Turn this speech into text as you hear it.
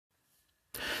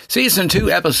Season 2,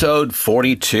 Episode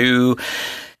 42.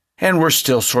 And we're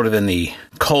still sort of in the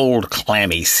cold,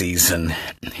 clammy season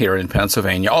here in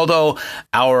Pennsylvania. Although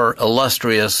our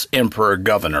illustrious Emperor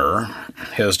Governor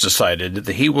has decided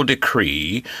that he will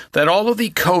decree that all of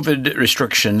the COVID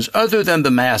restrictions other than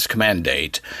the mask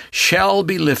mandate shall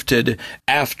be lifted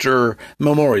after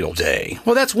Memorial Day.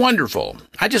 Well, that's wonderful.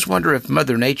 I just wonder if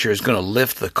Mother Nature is going to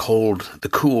lift the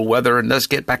cool weather and let's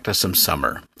get back to some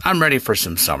summer. I'm ready for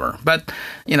some summer. But,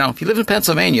 if you live in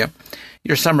Pennsylvania,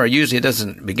 your summer usually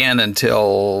doesn't begin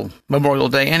until Memorial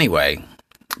Day anyway.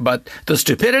 But the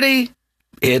stupidity,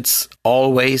 it's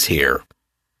always here.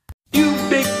 You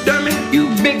big dummy, you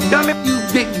big dummy, you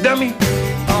big dummy.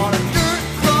 On a dirt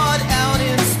clod out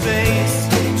in space,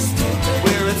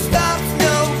 where it stops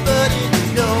nobody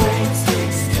knows.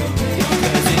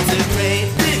 Because it's a great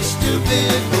big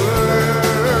stupid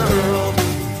world.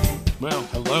 Well,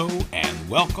 hello and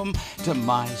welcome to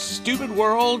my stupid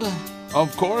world.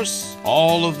 Of course,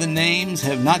 all of the names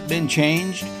have not been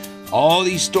changed. All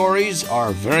these stories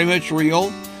are very much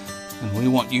real. And we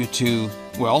want you to,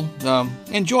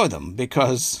 enjoy them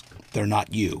because they're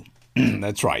not you.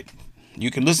 That's right.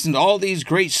 You can listen to all these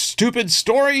great stupid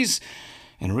stories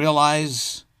and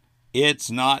realize it's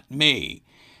not me.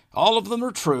 All of them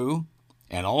are true,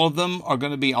 and all of them are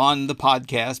going to be on the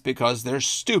podcast because they're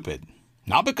stupid.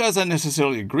 Not because I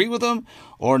necessarily agree with them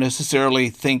or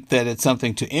necessarily think that it's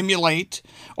something to emulate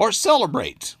or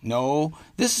celebrate. No,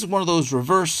 this is one of those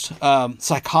reverse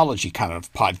psychology kind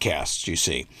of podcasts, you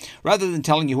see. Rather than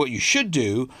telling you what you should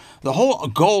do, the whole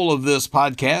goal of this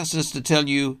podcast is to tell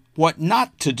you what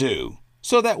not to do.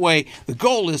 So that way, the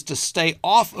goal is to stay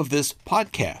off of this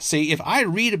podcast. See, if I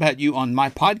read about you on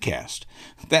my podcast,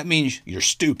 that means you're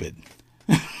stupid.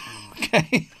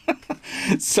 Okay?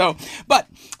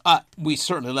 But we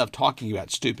certainly love talking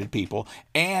about stupid people,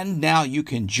 and now you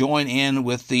can join in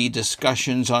with the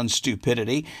discussions on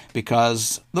stupidity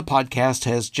because the podcast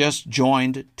has just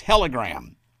joined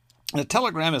Telegram. Now,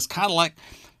 Telegram is kind of like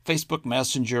Facebook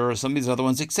Messenger or some of these other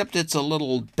ones, except it's a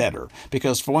little better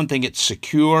because, for one thing, it's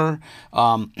secure.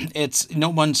 It's no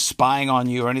one spying on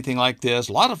you or anything like this.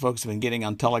 A lot of folks have been getting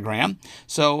on Telegram,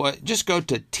 so just go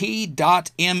to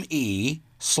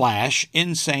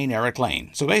t.me/Insane Eric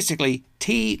Lane. So basically,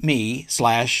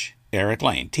 t.me/Eric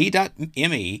Lane.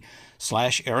 t.me/Eric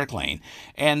Lane.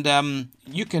 And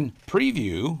you can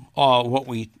preview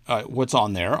what's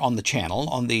on there on the channel,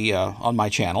 on my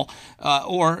channel,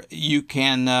 or you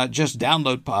can just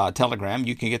download Telegram.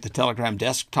 You can get the Telegram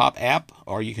desktop app,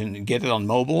 or you can get it on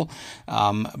mobile.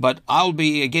 But I'll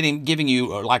be giving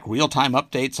you like real-time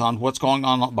updates on what's going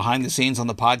on behind the scenes on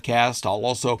the podcast. I'll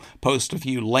also post a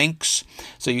few links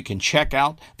so you can check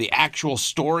out the actual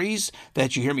stories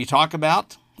that you hear me talk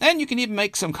about. And you can even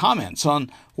make some comments on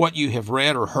what you have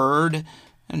read or heard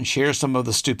and share some of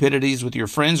the stupidities with your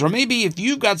friends. Or maybe if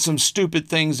you've got some stupid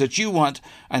things that you want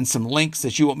and some links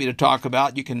that you want me to talk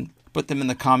about, you can put them in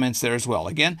the comments there as well.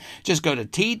 Again, just go to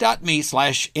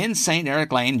t.me/Insane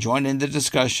Eric Lane, join in the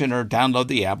discussion, or download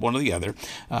the app, one or the other.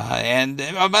 And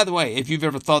by the way, if you've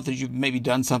ever thought that you've maybe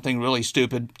done something really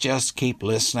stupid, just keep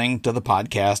listening to the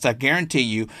podcast. I guarantee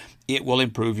you it will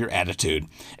improve your attitude.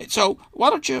 So why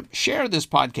don't you share this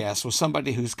podcast with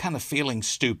somebody who's kind of feeling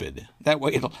stupid? That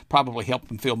way it'll probably help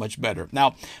them feel much better. Now,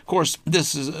 of course,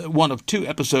 this is one of 2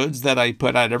 episodes that I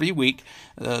put out every week.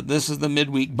 This is the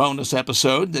midweek bonus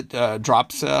episode that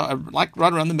drops like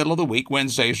right around the middle of the week,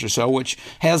 Wednesdays or so, which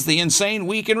has the Insane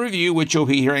Week in Review, which you'll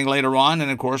be hearing later on, and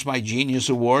of course my Genius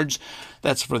Awards.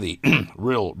 That's for the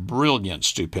real brilliant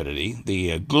stupidity,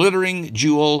 the glittering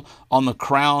jewel on the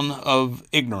crown of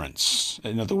ignorance,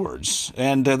 in other words.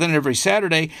 And then every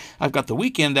Saturday, I've got the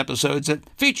weekend episodes that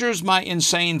features my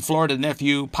insane Florida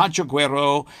nephew, Pancho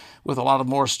Guerrero, with a lot of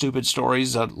more stupid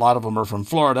stories. A lot of them are from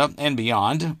Florida and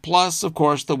beyond. Plus, of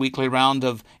course, the weekly round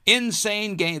of the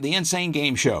Insane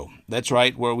Game Show. That's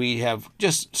right, where we have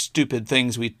just stupid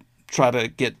things we try to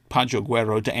get Pancho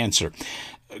Guerrero to answer.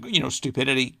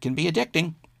 Stupidity can be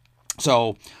addicting.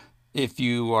 So if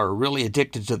you are really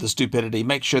addicted to the stupidity,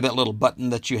 make sure that little button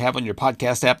that you have on your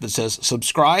podcast app that says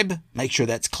subscribe, make sure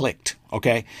that's clicked,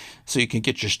 okay? So you can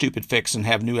get your stupid fix and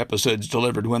have new episodes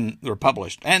delivered when they're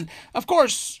published. And, of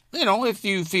course, if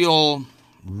you feel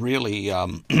really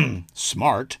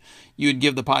smart, you'd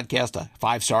give the podcast a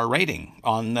 5-star rating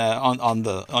on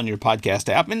your podcast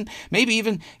app, and maybe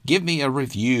even give me a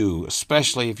review,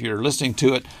 especially if you're listening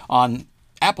to it on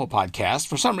Apple Podcasts.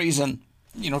 For some reason,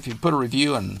 if you put a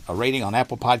review and a rating on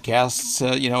Apple Podcasts,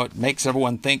 it makes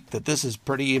everyone think that this is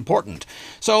pretty important.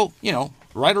 So,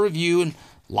 write a review and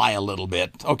lie a little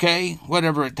bit, okay?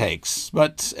 Whatever it takes.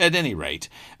 But at any rate,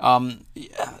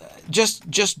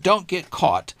 just don't get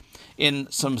caught in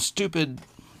some stupid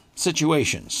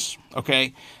situations,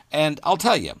 okay? And I'll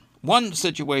tell you, one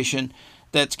situation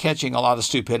that's catching a lot of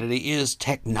stupidity is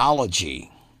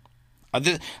technology.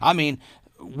 I mean,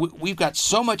 we've got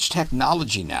so much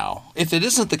technology now. If it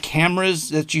isn't the cameras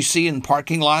that you see in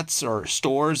parking lots or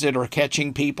stores that are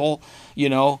catching people,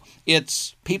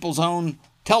 it's people's own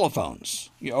telephones.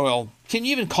 Well, can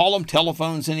you even call them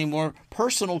telephones anymore?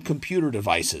 Personal computer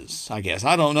devices, I guess.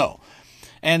 I don't know.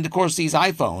 And, of course, these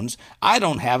iPhones, I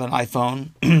don't have an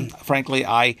iPhone. Frankly,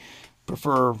 I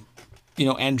prefer,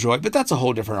 Android, but that's a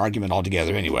whole different argument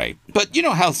altogether anyway. But you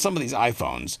know how some of these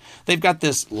iPhones, they've got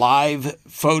this live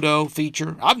photo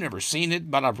feature. I've never seen it,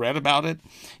 but I've read about it.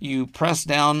 You press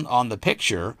down on the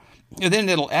picture, and then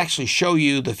it'll actually show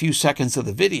you the few seconds of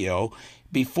the video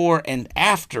before and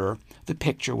after the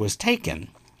picture was taken.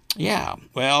 Yeah,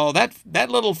 well, that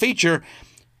little feature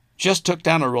just took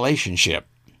down a relationship.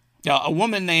 Now, a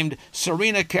woman named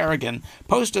Serena Kerrigan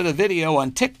posted a video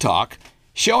on TikTok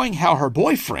showing how her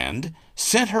boyfriend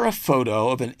sent her a photo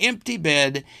of an empty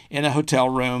bed in a hotel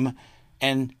room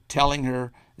and telling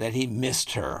her that he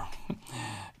missed her.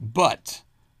 But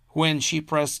when she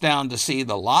pressed down to see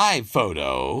the live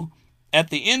photo, at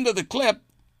the end of the clip,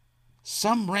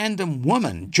 some random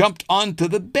woman jumped onto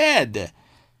the bed.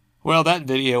 Well, that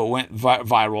video went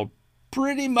viral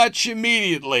pretty much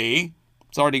immediately.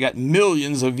 It's already got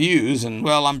millions of views, and,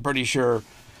 well, I'm pretty sure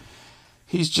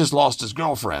he's just lost his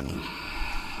girlfriend.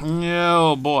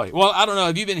 Oh, boy. Well, I don't know.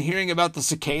 Have you been hearing about the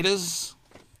cicadas?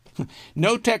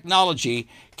 No technology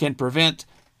can prevent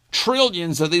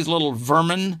trillions of these little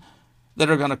vermin that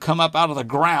are going to come up out of the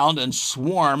ground and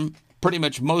swarm pretty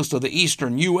much most of the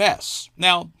eastern U.S.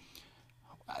 Now,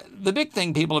 the big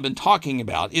thing people have been talking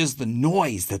about is the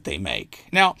noise that they make.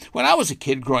 Now, when I was a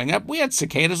kid growing up, we had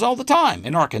cicadas all the time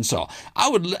in Arkansas.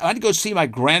 I'd go see my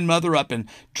grandmother up in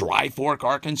Dry Fork,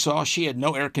 Arkansas. She had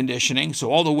no air conditioning,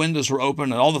 so all the windows were open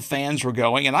and all the fans were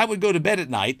going, and I would go to bed at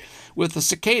night with the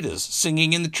cicadas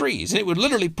singing in the trees, and it would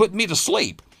literally put me to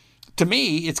sleep. To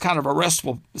me, it's kind of a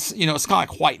restful, it's kind of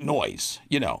like white noise,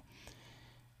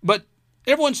 But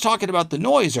everyone's talking about the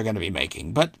noise they're going to be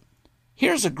making, but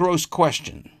here's a gross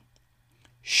question.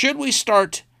 Should we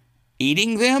start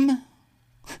eating them?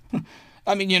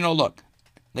 I mean, look,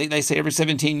 they say every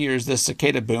 17 years this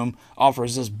cicada boom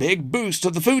offers this big boost to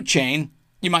the food chain,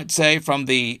 you might say, from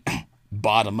the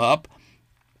bottom up.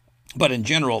 But in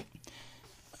general,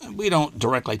 we don't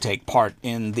directly take part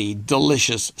in the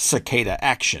delicious cicada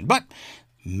action. But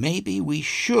maybe we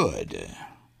should,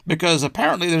 because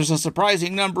apparently there's a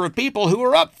surprising number of people who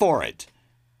are up for it.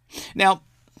 Now,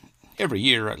 every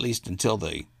year, at least until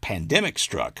the pandemic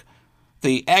struck,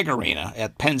 the Ag Arena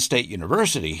at Penn State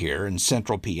University here in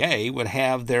central PA would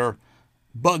have their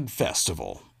bug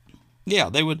festival.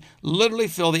 Yeah, they would literally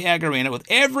fill the Ag Arena with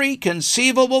every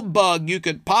conceivable bug you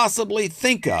could possibly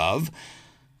think of,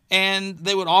 and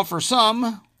they would offer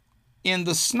some in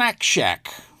the snack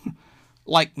shack,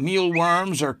 like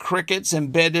mealworms or crickets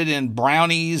embedded in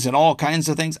brownies and all kinds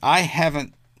of things. I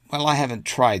haven't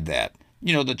tried that.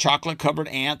 The chocolate-covered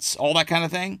ants, all that kind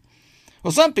of thing.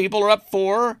 Well, some people are up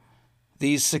for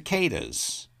these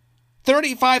cicadas.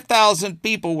 35,000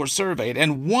 people were surveyed,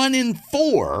 and 1 in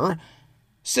 4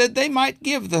 said they might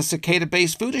give the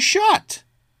cicada-based food a shot.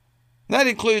 That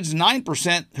includes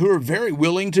 9% who are very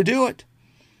willing to do it.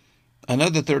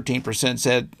 Another 13%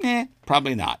 said,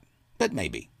 probably not, but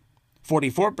maybe.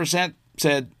 44%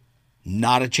 said,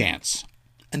 not a chance.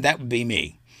 And that would be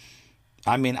me.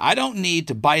 I mean, I don't need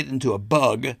to bite into a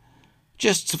bug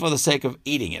just for the sake of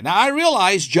eating it. Now, I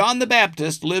realize John the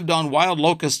Baptist lived on wild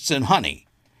locusts and honey,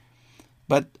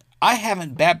 but I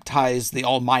haven't baptized the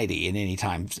Almighty in any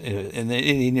time in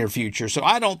the near future, so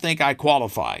I don't think I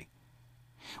qualify.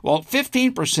 Well,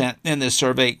 15% in this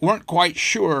survey weren't quite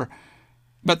sure,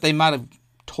 but they might have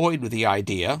toyed with the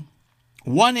idea.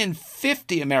 1 in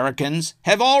 50 Americans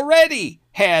have already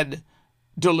had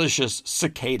delicious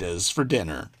cicadas for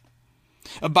dinner.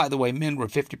 By the way, men were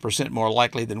 50% more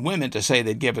likely than women to say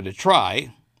they'd give it a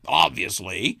try,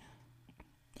 obviously.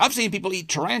 I've seen people eat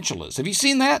tarantulas. Have you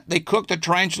seen that? They cook the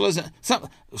tarantulas. Some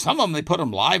of them, they put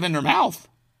them live in their mouth.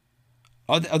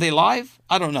 Are they live?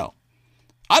 I don't know.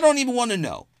 I don't even want to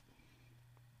know.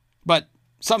 But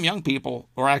some young people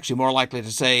are actually more likely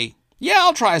to say, yeah,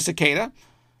 I'll try a cicada,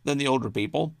 than the older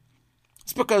people.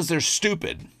 It's because they're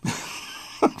stupid.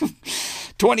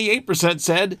 28%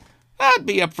 said, I'd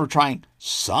be up for trying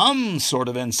some sort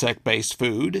of insect-based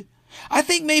food. I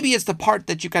think maybe it's the part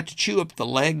that you got to chew up the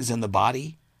legs and the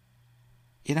body.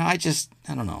 I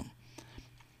don't know.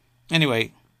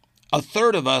 Anyway, a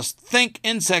third of us think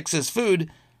insects as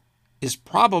food, is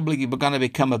probably going to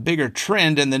become a bigger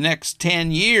trend in the next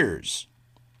 10 years.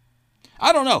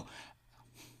 I don't know.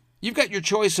 You've got your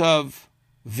choice of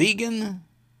vegan,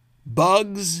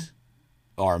 bugs,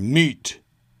 or meat.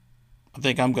 I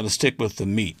think I'm going to stick with the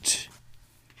meat.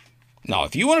 Now,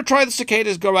 if you want to try the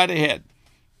cicadas, go right ahead.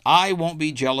 I won't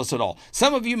be jealous at all.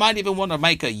 Some of you might even want to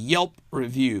make a Yelp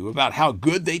review about how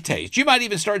good they taste. You might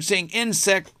even start seeing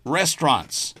insect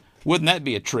restaurants. Wouldn't that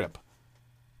be a trip?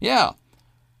 Yeah.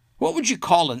 What would you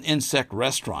call an insect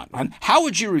restaurant? And how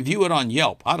would you review it on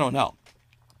Yelp? I don't know.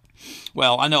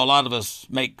 Well, I know a lot of us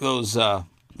make those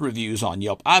reviews on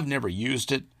Yelp. I've never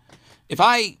used it. If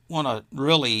I want to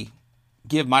really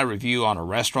give my review on a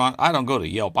restaurant, I don't go to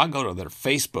Yelp. I go to their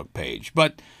Facebook page.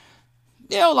 But,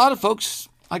 a lot of folks,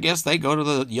 I guess they go to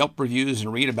the Yelp reviews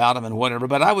and read about them and whatever.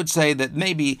 But I would say that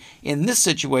maybe in this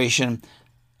situation,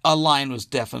 a line was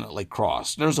definitely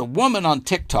crossed. There's a woman on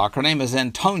TikTok. Her name is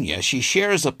Antonia. She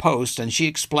shares a post and she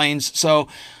explains, so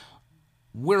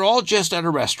we're all just at a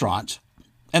restaurant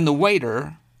and the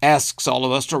waiter asks all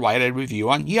of us to write a review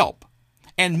on Yelp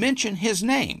and mention his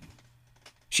name.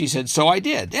 She said, so I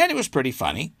did, and it was pretty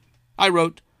funny. I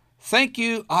wrote, "Thank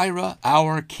you, Ira,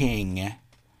 our king."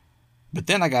 But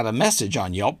then I got a message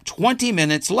on Yelp 20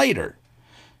 minutes later.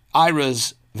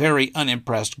 Ira's very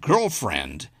unimpressed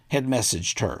girlfriend had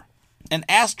messaged her and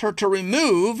asked her to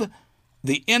remove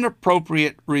the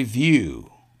inappropriate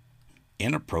review.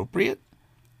 Inappropriate?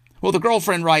 Well, the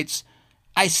girlfriend writes,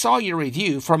 "I saw your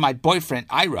review for my boyfriend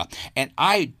Ira, and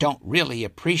I don't really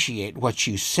appreciate what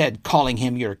you said, calling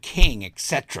him your king,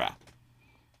 etc."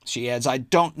 She adds, "I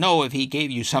don't know if he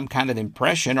gave you some kind of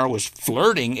impression or was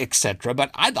flirting, etc., but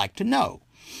I'd like to know.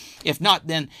 If not,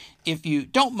 then if you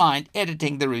don't mind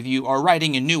editing the review or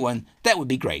writing a new one, that would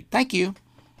be great. Thank you."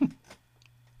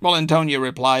 Well, Antonia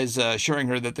replies, assuring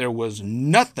her that there was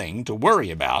nothing to worry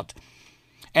about.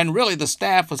 And really, the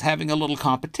staff was having a little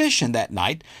competition that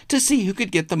night to see who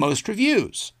could get the most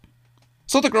reviews.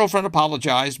 So the girlfriend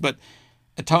apologized, but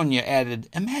Antonia added,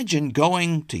 imagine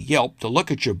going to Yelp to look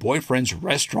at your boyfriend's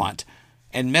restaurant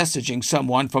and messaging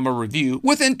someone from a review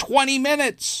within 20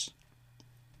 minutes.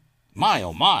 My,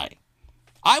 oh my.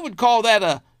 I would call that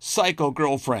a psycho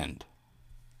girlfriend.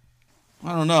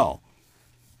 I don't know.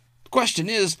 The question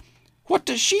is, what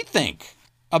does she think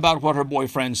about what her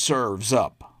boyfriend serves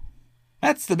up?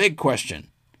 That's the big question.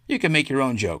 You can make your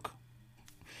own joke.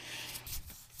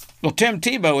 Well, Tim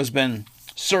Tebow has been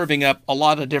serving up a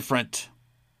lot of different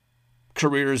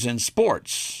careers in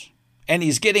sports, and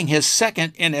he's getting his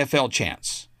second NFL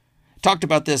chance. Talked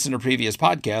about this in a previous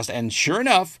podcast, and sure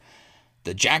enough,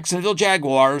 the Jacksonville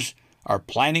Jaguars are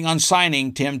planning on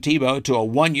signing Tim Tebow to a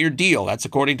one-year deal. That's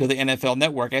according to the NFL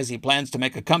Network, as he plans to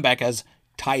make a comeback as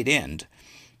tight end.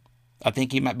 I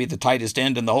think he might be the tightest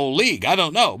end in the whole league. I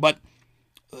don't know, but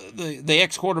the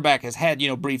ex-quarterback has had,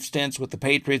 brief stints with the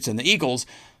Patriots and the Eagles.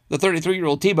 The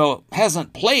 33-year-old Tebow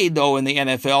hasn't played, though, in the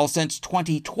NFL since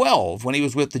 2012 when he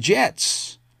was with the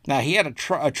Jets. Now, he had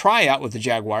a tryout with the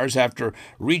Jaguars after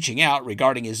reaching out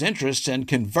regarding his interests and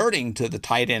converting to the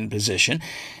tight end position.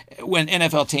 When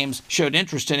NFL teams showed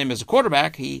interest in him as a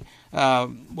quarterback,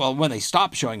 when they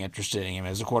stopped showing interest in him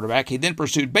as a quarterback, he then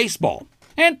pursued baseball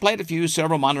and played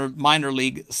several minor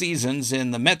league seasons in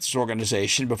the Mets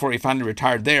organization before he finally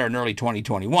retired there in early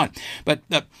 2021. But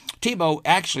Tebow,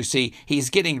 actually, he's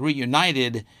getting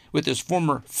reunited with his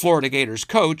former Florida Gators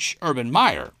coach, Urban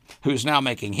Meyer, who's now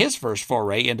making his first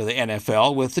foray into the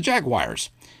NFL with the Jaguars.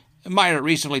 Meyer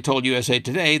recently told USA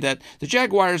Today that the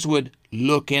Jaguars would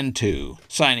look into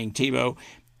signing Tebow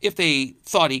if they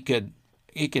thought he could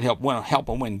help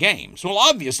them win games. Well,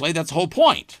 obviously, that's the whole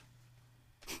point.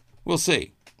 We'll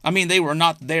see. I mean, they were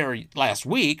not there last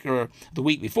week or the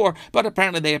week before, but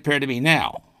apparently they appear to be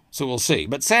now. So we'll see.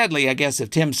 But sadly, I guess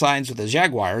if Tim signs with the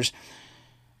Jaguars,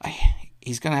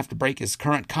 he's going to have to break his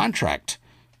current contract,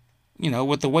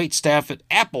 with the wait staff at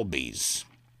Applebee's.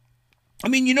 I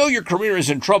mean, your career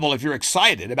is in trouble if you're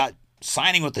excited about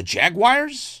signing with the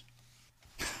Jaguars?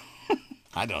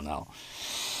 I don't know.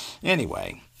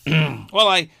 Anyway. Well,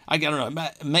 I don't know.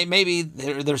 Maybe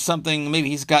there's something.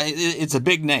 Maybe it's a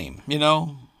big name,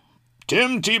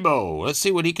 Tim Tebow. Let's see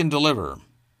what he can deliver.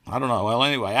 I don't know. Well,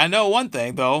 anyway, I know one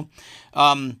thing though.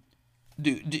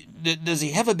 Does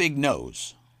he have a big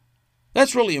nose?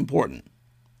 That's really important.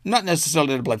 Not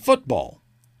necessarily to play football,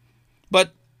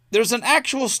 but there's an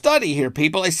actual study here,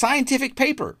 people, a scientific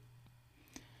paper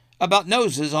about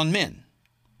noses on men.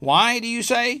 Why, do you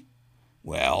say?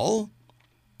 Well,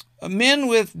 men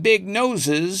with big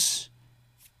noses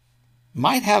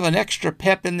might have an extra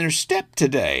pep in their step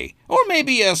today, or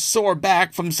maybe a sore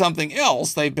back from something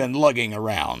else they've been lugging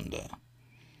around.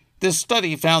 This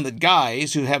study found that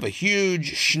guys who have a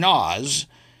huge schnoz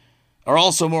are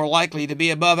also more likely to be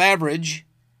above average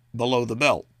below the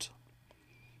belt.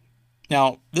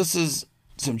 Now, this is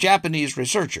some Japanese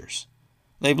researchers.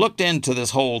 They've looked into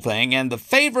this whole thing, and the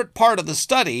favorite part of the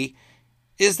study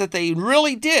is that they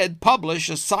really did publish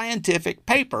a scientific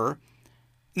paper,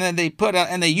 and then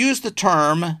they used the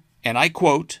term, and I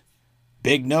quote,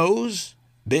 "big nose,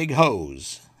 big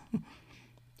hose."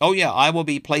 Oh yeah, I will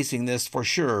be placing this for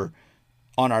sure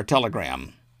on our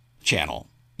Telegram channel.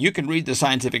 You can read the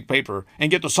scientific paper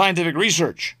and get the scientific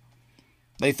research.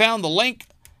 They found the link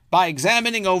by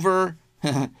examining over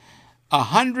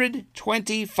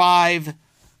 125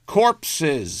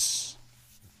 corpses.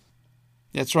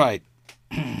 That's right.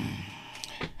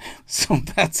 So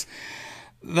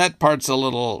that part's a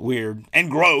little weird and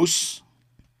gross.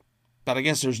 But I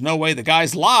guess there's no way the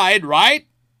guys lied, right?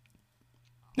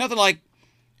 Nothing like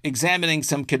examining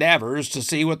some cadavers to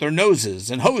see what their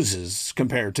noses and hoses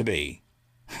compare to be.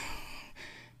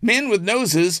 Men with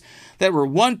noses that were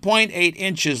 1.8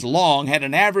 inches long had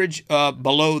an average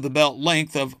below the belt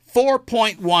length of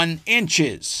 4.1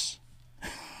 inches.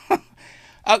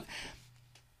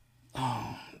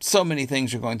 So many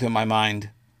things are going through my mind.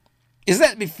 Is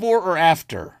that before or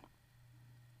after?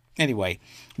 Anyway,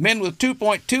 men with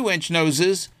 2.2-inch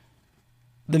noses,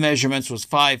 the measurements was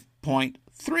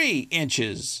 5.3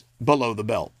 inches below the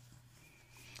belt.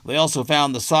 They also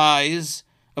found the size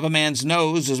of a man's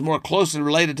nose is more closely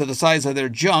related to the size of their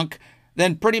junk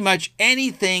than pretty much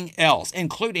anything else,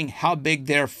 including how big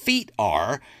their feet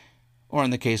are, or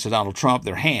in the case of Donald Trump,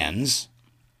 their hands.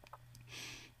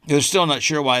 They're still not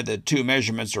sure why the two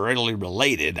measurements are readily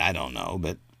related. I don't know,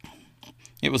 but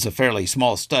it was a fairly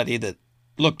small study that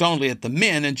looked only at the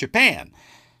men in Japan.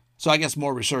 So I guess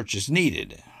more research is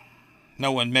needed.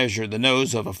 No one measured the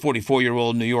nose of a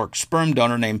 44-year-old New York sperm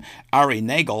donor named Ari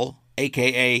Nagel,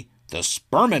 a.k.a. the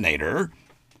Sperminator.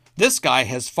 This guy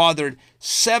has fathered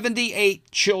 78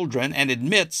 children and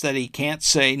admits that he can't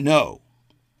say no.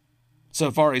 So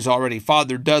far, he's already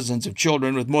fathered dozens of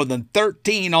children with more than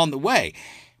 13 on the way.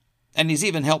 And he's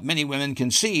even helped many women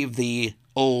conceive the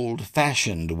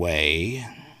old-fashioned way.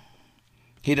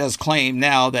 He does claim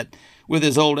now that with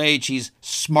his old age, he's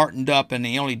smartened up and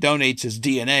he only donates his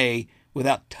DNA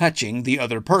without touching the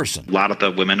other person. A lot of the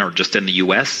women are just in the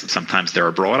U.S. Sometimes they're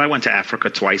abroad. I went to Africa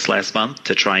twice last month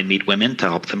to try and meet women to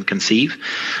help them conceive.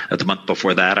 The month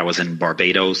before that, I was in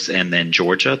Barbados and then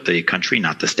Georgia, the country,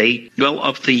 not the state. Well,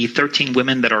 of the 13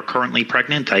 women that are currently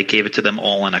pregnant, I gave it to them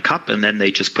all in a cup, and then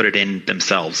they just put it in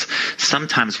themselves.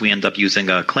 Sometimes we end up using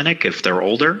a clinic if they're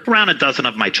older. Around a dozen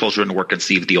of my children were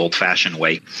conceived the old-fashioned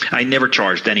way. I never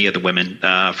charged any of the women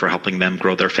for helping them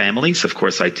grow their families. Of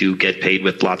course, I do get paid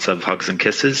with lots of hugs and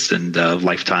kisses and a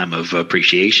lifetime of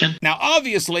appreciation. Now,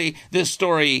 obviously, this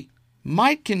story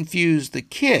might confuse the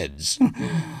kids.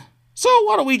 So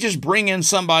why don't we just bring in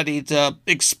somebody to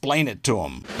explain it to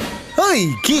them?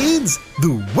 Hi, kids!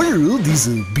 The world is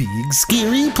a big,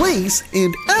 scary place,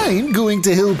 and I'm going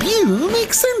to help you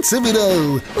make sense of it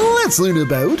all. Let's learn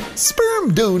about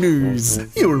sperm donors.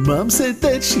 Your mom said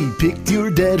that she picked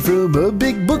your dad from a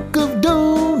big book of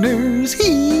donors.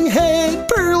 He had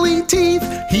pearly teeth.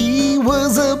 He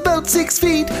was about 6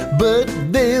 feet, but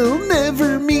they'll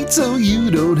never meet, so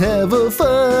you don't have a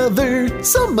father.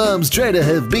 Some moms try to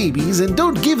have babies and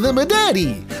don't give them a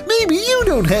daddy. Maybe you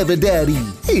don't have a daddy.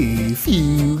 If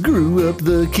you grew up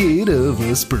the kid of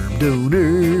a sperm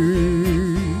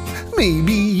donor,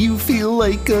 maybe you feel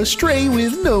like a stray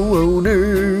with no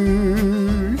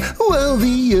owner, while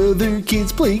the other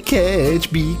kids play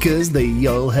catch because they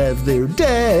all have their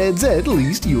dads. At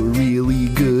least you're really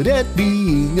good at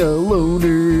being a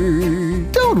loner.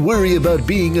 Don't worry about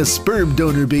being a sperm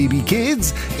donor, baby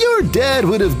kids. Your dad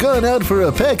would have gone out for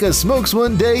a pack of smokes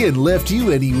one day and left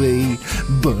you anyway.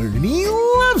 Barney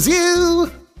loves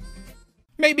you.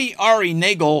 Maybe Ari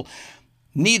Nagel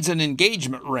needs an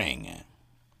engagement ring.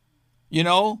 You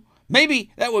know,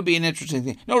 maybe that would be an interesting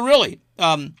thing. No, really,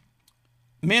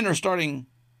 men are starting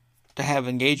to have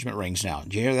engagement rings now.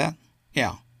 Did you hear that?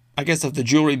 Yeah. I guess if the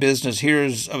jewelry business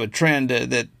hears of a trend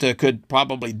that could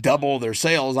probably double their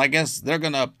sales, I guess they're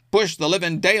going to push the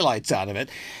living daylights out of it.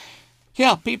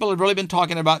 Yeah, people have really been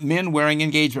talking about men wearing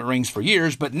engagement rings for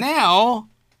years, but now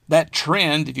that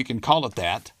trend, if you can call it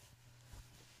that,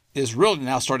 is really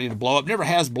now starting to blow up. Never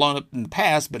has blown up in the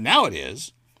past, but now it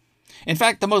is. In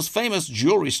fact, the most famous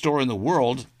jewelry store in the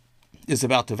world is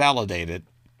about to validate it.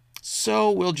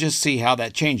 So we'll just see how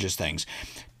that changes things.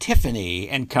 Tiffany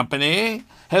 & Company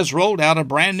has rolled out a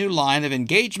brand new line of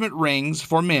engagement rings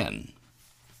for men.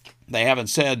 They haven't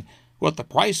said what the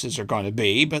prices are going to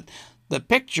be, but the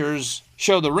pictures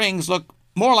show the rings look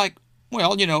more like,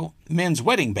 well, men's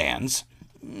wedding bands.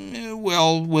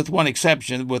 Well, with one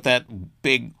exception, with that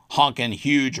big honking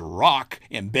huge rock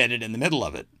embedded in the middle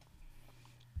of it.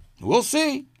 We'll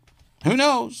see. Who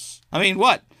knows? I mean,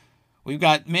 what? We've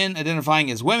got men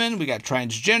identifying as women. We got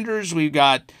transgenders. We've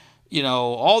got,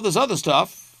 all this other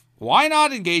stuff. Why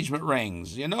not engagement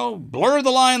rings? Blur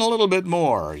the line a little bit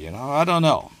more. I don't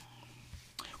know.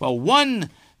 Well, one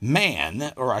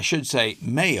man, or I should say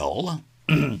male,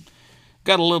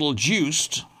 got a little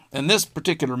juiced. And this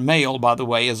particular male, by the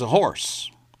way, is a horse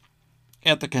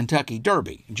at the Kentucky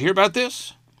Derby. Did you hear about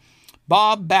this?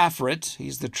 Bob Baffert,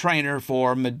 he's the trainer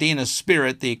for Medina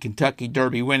Spirit, the Kentucky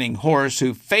Derby winning horse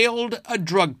who failed a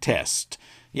drug test.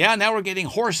 Yeah, now we're getting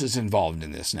horses involved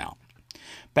in this now.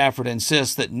 Baffert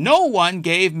insists that no one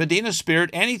gave Medina Spirit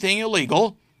anything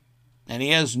illegal, and he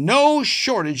has no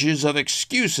shortages of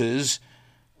excuses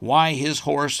why his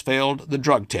horse failed the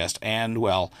drug test. And,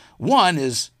 well, one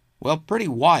is, pretty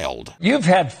wild. You've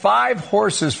had 5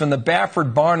 horses from the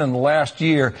Baffert barn in the last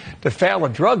year to fail a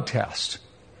drug test.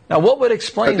 Now, what would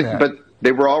explain that? But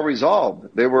they were all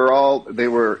resolved. They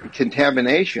were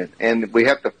contamination, and we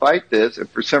have to fight this. And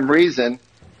for some reason,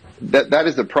 that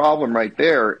is the problem right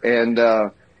there.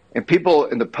 And people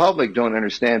in the public don't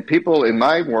understand. People in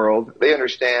my world, they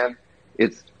understand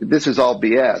this is all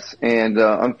BS. And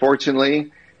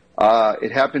unfortunately,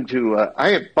 it happened to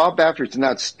Bob Baffert's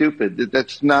not stupid.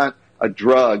 That's not a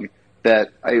drug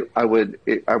that I would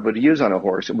use on a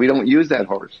horse. We don't use that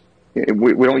horse.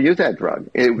 We don't use that drug.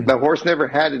 The horse never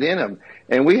had it in him.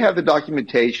 And we have the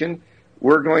documentation.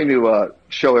 We're going to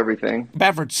show everything.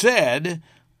 Baffert said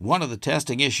one of the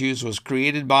testing issues was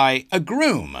created by a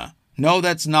groom. No,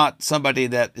 that's not somebody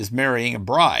that is marrying a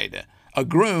bride. A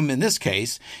groom, in this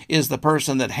case, is the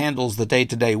person that handles the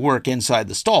day-to-day work inside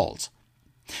the stalls.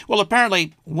 Well,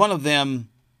 apparently, one of them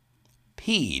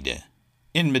peed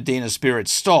in Medina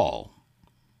Spirit's stall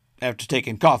after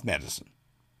taking cough medicine.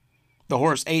 The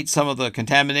horse ate some of the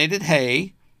contaminated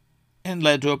hay and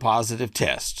led to a positive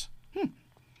test.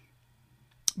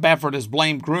 Baffert has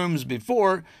blamed grooms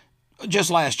before.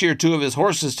 Just last year, 2 of his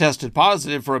horses tested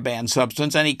positive for a banned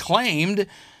substance, and he claimed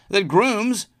that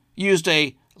grooms used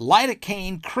a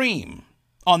lidocaine cream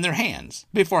on their hands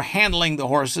before handling the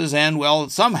horses, and,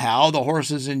 somehow the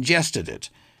horses ingested it.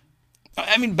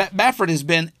 I mean, Baffert has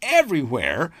been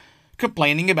everywhere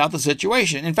complaining about the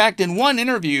situation. In fact, in one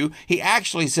interview, he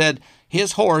actually said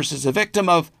his horse is a victim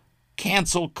of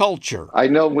cancel culture. I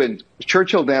know when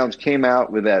Churchill Downs came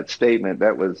out with that statement,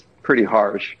 that was pretty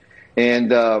harsh.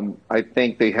 And I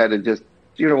think they had to just,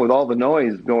 with all the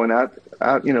noise going out,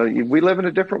 we live in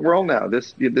a different world now.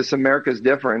 This America is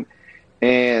different.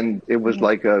 And it was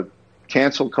like a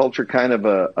cancel culture kind of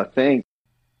a thing.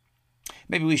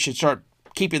 Maybe we should start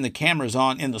keeping the cameras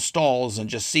on in the stalls and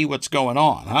just see what's going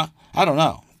on, huh? I don't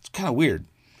know. It's kind of weird.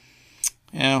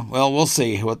 Yeah, we'll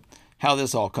see how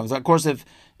this all comes out. Of course, if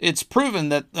it's proven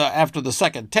that after the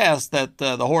second test that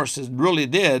the horses really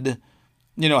did,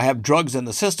 have drugs in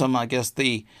the system, I guess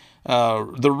the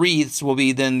wreaths will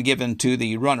be then given to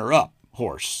the runner-up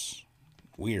horse.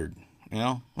 Weird,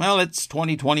 Well, it's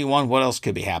 2021. What else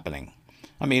could be happening?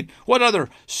 I mean, what other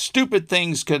stupid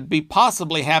things could be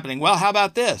possibly happening? Well, how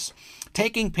about this?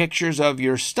 Taking pictures of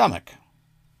your stomach.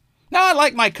 Now, I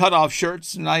like my cutoff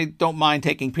shirts, and I don't mind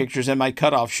taking pictures in my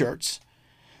cutoff shirts.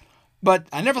 But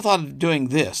I never thought of doing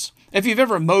this. If you've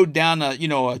ever mowed down a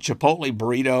Chipotle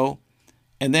burrito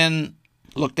and then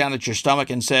looked down at your stomach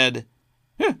and said,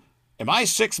 am I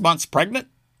 6 months pregnant?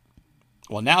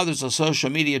 Well, now there's a social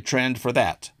media trend for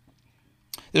that.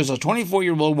 There's a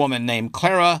 24-year-old woman named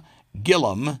Clara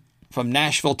Gillum from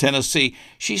Nashville, Tennessee.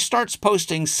 She starts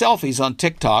posting selfies on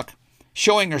TikTok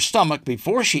showing her stomach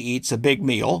before she eats a big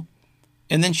meal,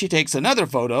 and then she takes another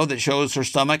photo that shows her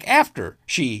stomach after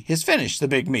she has finished the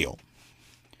big meal.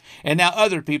 And now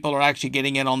other people are actually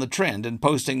getting in on the trend and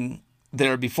posting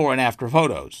their before and after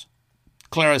photos.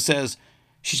 Clara says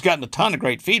she's gotten a ton of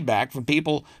great feedback from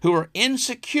people who are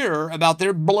insecure about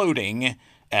their bloating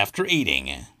after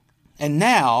eating. And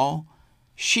now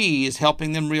she is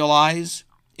helping them realize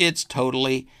it's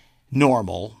totally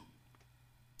normal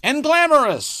and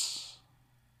glamorous.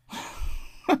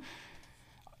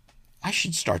 I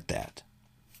should start that.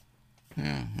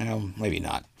 Maybe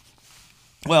not.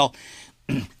 Well,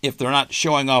 if they're not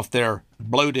showing off their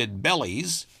bloated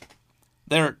bellies,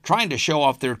 they're trying to show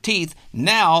off their teeth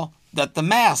now that the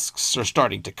masks are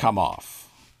starting to come off.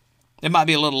 It might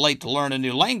be a little late to learn a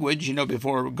new language,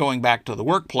 before going back to the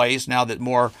workplace, now that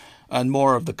more and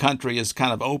more of the country is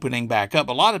kind of opening back up.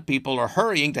 A lot of people are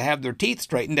hurrying to have their teeth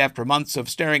straightened after months of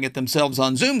staring at themselves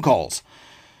on Zoom calls.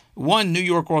 One New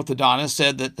York orthodontist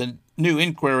said that the new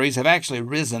inquiries have actually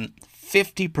risen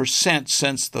 50%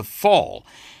 since the fall.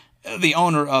 The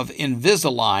owner of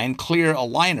Invisalign clear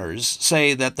aligners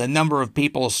say that the number of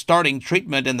people starting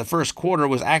treatment in the first quarter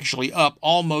was actually up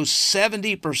almost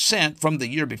 70% from the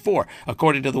year before,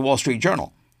 according to the Wall Street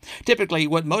Journal. Typically,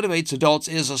 what motivates adults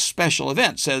is a special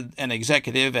event, said an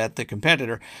executive at the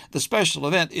competitor. The special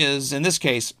event is, in this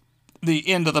case, the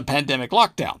end of the pandemic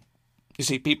lockdown. You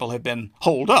see, people have been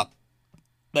holed up.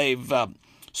 They've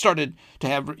started to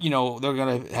have, they're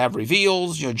going to have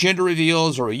reveals, gender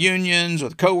reveals or reunions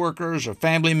with coworkers or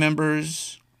family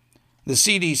members. The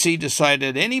CDC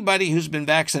decided anybody who's been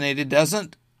vaccinated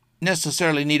doesn't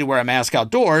necessarily need to wear a mask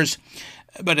outdoors,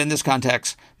 but in this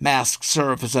context, masks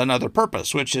serve as another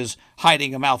purpose, which is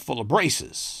hiding a mouthful of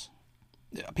braces.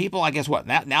 People, I guess what,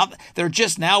 now they're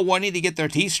just now wanting to get their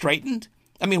teeth straightened?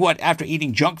 I mean, what, after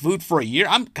eating junk food for a year?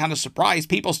 I'm kind of surprised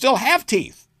people still have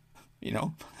teeth.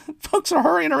 Folks are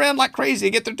hurrying around like crazy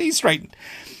to get their teeth straightened.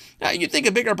 Now, you'd think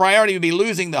a bigger priority would be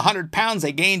losing the 100 pounds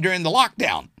they gained during the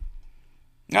lockdown.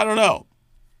 I don't know.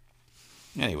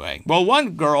 Anyway, well,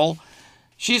 one girl,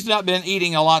 she's not been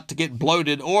eating a lot to get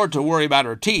bloated or to worry about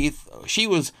her teeth.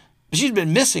 She's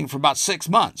been missing for about 6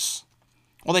 months.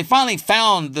 Well, they finally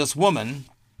found this woman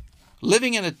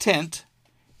living in a tent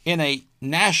in a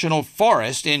national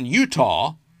forest in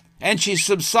Utah, and she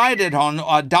subsided on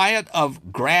a diet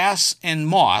of grass and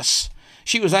moss.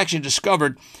 She was actually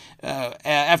discovered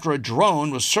after a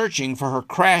drone was searching for her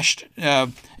crashed.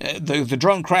 The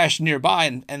drone crashed nearby,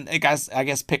 and I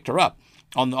guess picked her up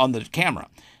on the camera.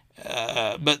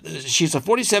 But she's a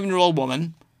 47-year-old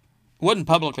woman, wasn't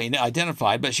publicly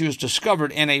identified, but she was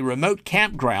discovered in a remote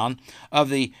campground of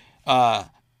the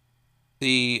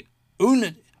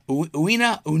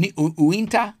Uinta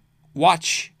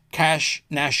Wabash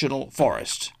National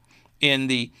Forest in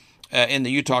the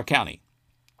Utah County.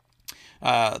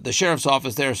 The sheriff's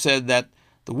office there said that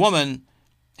the woman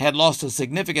had lost a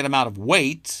significant amount of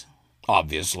weight,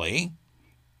 obviously,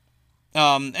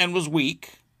 and was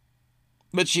weak,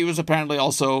 but she was apparently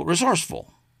also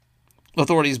resourceful.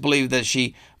 Authorities believe that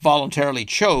she voluntarily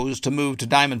chose to move to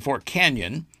Diamond Fork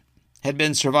Canyon, had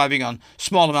been surviving on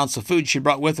small amounts of food she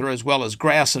brought with her as well as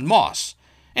grass and moss,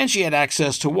 and she had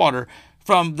access to water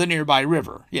from the nearby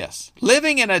river. Yes,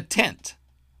 living in a tent.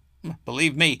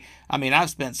 Believe me, I've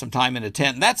spent some time in a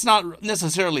tent. That's not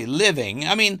necessarily living.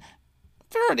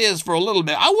 There it is for a little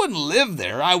bit. I wouldn't live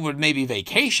there. I would maybe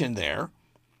vacation there.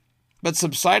 But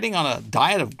subsiding on a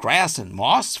diet of grass and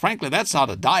moss, frankly, that's not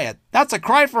a diet. That's a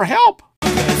cry for help.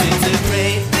 'Cause it's a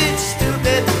great big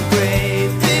stupid,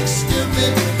 great big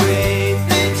stupid, great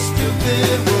big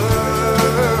stupid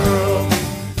world.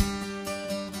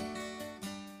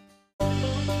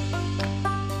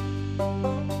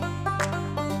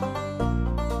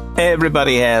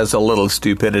 Everybody has a little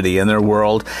stupidity in their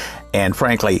world, and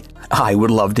frankly, I would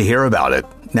love to hear about it.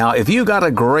 Now, if you got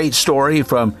a great story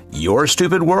from your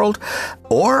stupid world,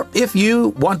 or if you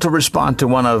want to respond to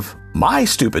one of my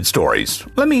stupid stories,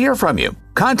 let me hear from you.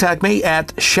 Contact me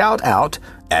at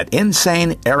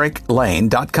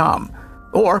shoutout@insaneericlane.com.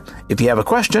 Or if you have a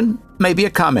question, maybe a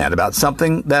comment about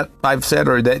something that I've said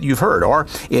or that you've heard, or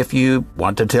if you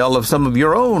want to tell of some of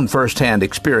your own firsthand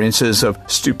experiences of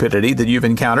stupidity that you've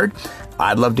encountered,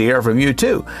 I'd love to hear from you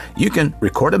too. You can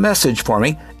record a message for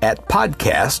me at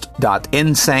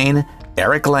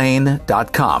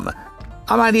podcast.insaneericlane.com.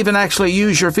 I might even actually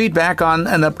use your feedback on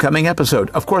an upcoming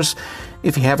episode. Of course,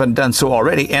 if you haven't done so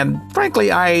already, and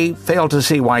frankly, I fail to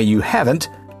see why you haven't,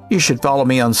 you should follow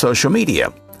me on social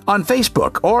media, on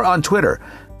Facebook or on Twitter,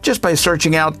 just by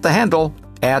searching out the handle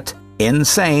at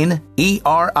Insane,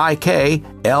 ERIKLANE.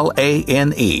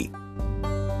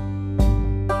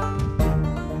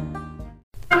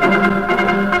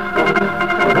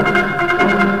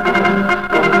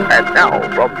 And now,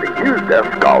 from the news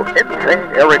desk of Insane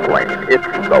Eric Lane, it's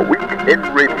the Week in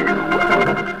Review.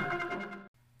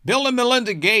 Bill and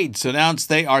Melinda Gates announced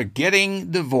they are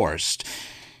getting divorced.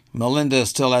 Melinda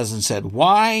still hasn't said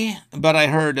why, but I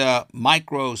heard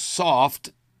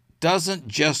Microsoft doesn't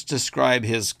just describe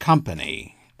his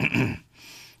company.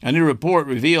 A new report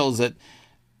reveals that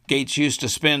Gates used to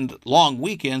spend long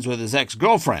weekends with his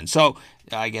ex-girlfriend. So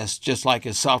I guess just like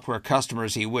his software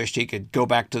customers, he wished he could go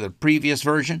back to the previous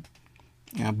version.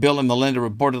 Bill and Melinda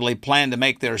reportedly planned to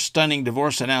make their stunning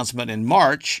divorce announcement in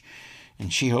March,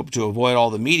 and she hoped to avoid all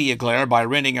the media glare by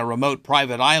renting a remote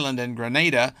private island in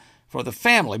Grenada for the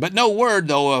family. But no word,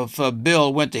 though, if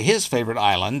Bill went to his favorite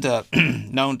island,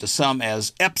 known to some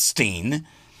as Epstein.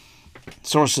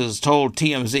 Sources told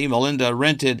TMZ Melinda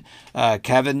rented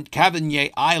Cavigny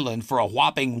Island for a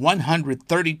whopping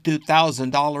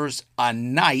 $132,000 a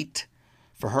night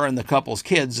for her and the couple's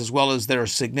kids, as well as their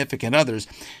significant others.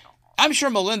 I'm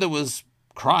sure Melinda was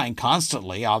crying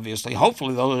constantly, obviously.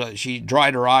 Hopefully, though, she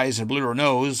dried her eyes and blew her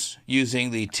nose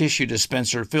using the tissue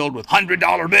dispenser filled with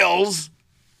 $100 bills.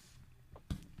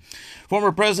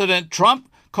 Former President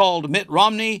Trump called Mitt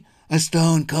Romney a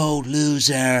stone-cold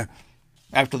loser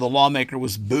after the lawmaker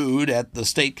was booed at the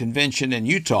state convention in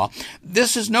Utah.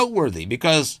 This is noteworthy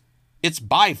because it's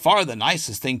by far the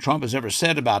nicest thing Trump has ever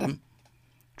said about him.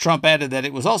 Trump added that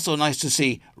it was also nice to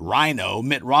see Rhino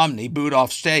Mitt Romney booed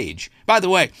off stage. By the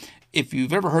way, if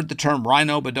you've ever heard the term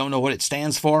Rhino but don't know what it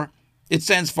stands for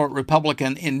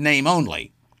Republican in name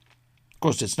only. Of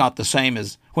course, it's not the same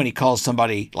as when he calls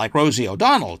somebody like Rosie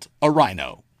O'Donnell a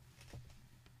rhino.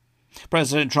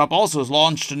 President Trump also has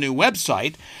launched a new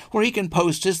website where he can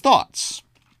post his thoughts.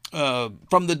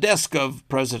 From the desk of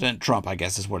President Trump, I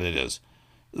guess is what it is.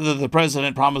 The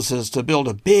president promises to build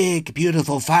a big,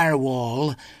 beautiful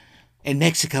firewall, and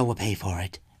Mexico will pay for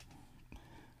it.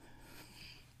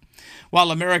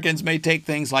 While Americans may take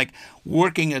things like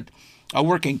a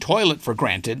working toilet for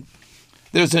granted,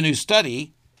 there's a new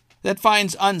study that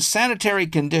finds unsanitary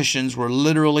conditions were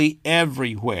literally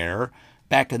everywhere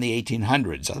back in the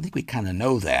 1800s. I think we kind of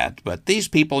know that, but these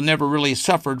people never really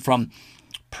suffered from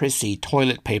prissy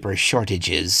toilet paper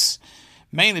shortages,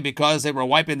 mainly because they were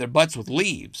wiping their butts with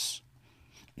leaves.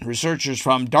 Researchers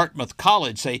from Dartmouth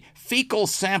College say fecal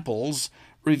samples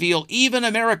reveal even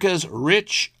America's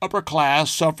rich upper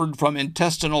class suffered from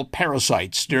intestinal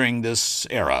parasites during this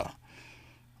era.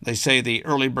 They say the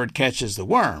early bird catches the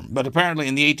worm, but apparently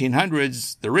in the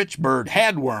 1800s, the rich bird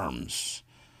had worms.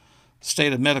 The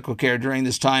state of medical care during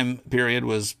this time period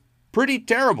was pretty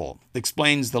terrible,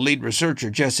 explains the lead researcher,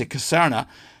 Jessica Sarna.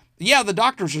 Yeah, the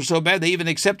doctors were so bad they even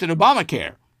accepted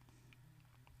Obamacare.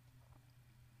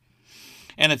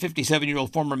 And a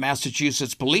 57-year-old former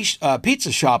Massachusetts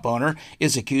pizza shop owner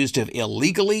is accused of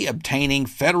illegally obtaining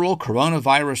federal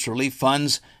coronavirus relief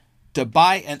funds to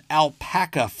buy an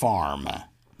alpaca farm.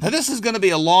 Now, this is going to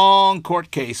be a long court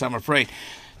case, I'm afraid.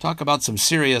 Talk about some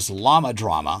serious llama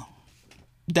drama.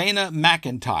 Dana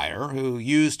McIntyre, who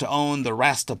used to own the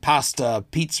Rasta Pasta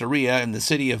Pizzeria in the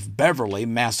city of Beverly,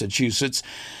 Massachusetts,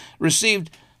 received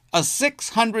a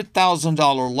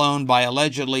 $600,000 loan by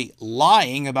allegedly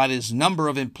lying about his number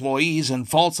of employees and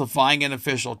falsifying an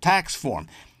official tax form.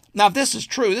 Now, if this is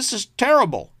true, this is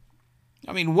terrible.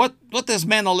 I mean, what this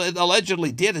man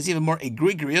allegedly did is even more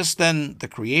egregious than the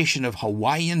creation of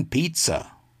Hawaiian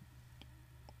pizza.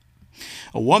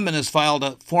 A woman has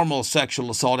filed formal sexual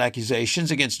assault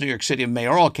accusations against New York City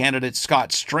mayoral candidate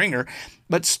Scott Stringer,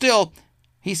 but still,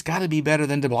 he's got to be better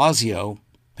than de Blasio,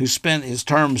 who spent his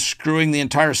term screwing the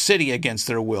entire city against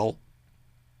their will.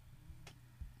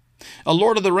 A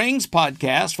Lord of the Rings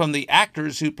podcast from the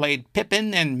actors who played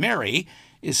Pippin and Merry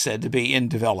is said to be in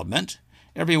development.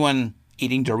 Everyone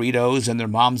eating Doritos in their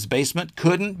mom's basement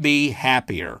couldn't be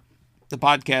happier. The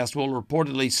podcast will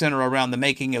reportedly center around the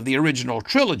making of the original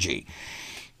trilogy.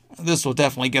 This will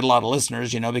definitely get a lot of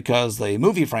listeners, because the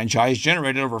movie franchise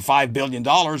generated over $5 billion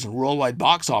in worldwide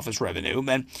box office revenue,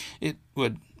 and it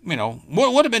would,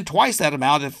 would have been twice that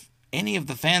amount if any of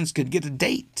the fans could get a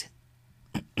date.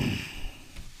 And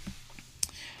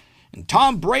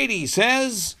Tom Brady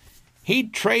says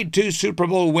he'd trade 2 Super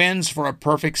Bowl wins for a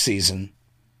perfect season.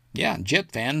 Yeah,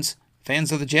 Jet fans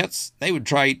of the Jets, they would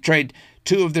trade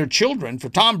 2 of their children for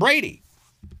Tom Brady.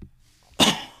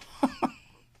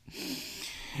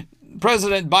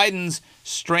 President Biden's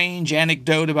strange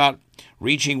anecdote about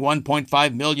reaching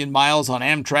 1.5 million miles on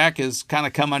Amtrak has kind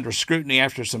of come under scrutiny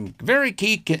after some very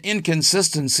key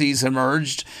inconsistencies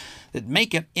emerged that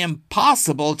make it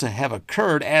impossible to have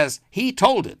occurred as he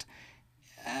told it.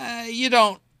 You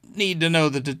don't need to know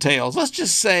the details. Let's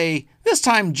just say this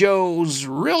time Joe's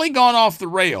really gone off the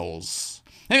rails.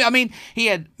 I mean, he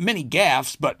had many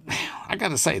gaffes, but I got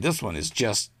to say this one is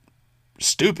just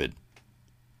stupid.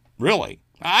 Really.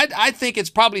 I think it's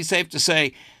probably safe to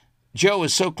say Joe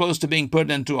is so close to being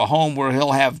put into a home where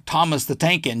he'll have Thomas the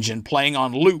Tank Engine playing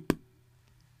on loop.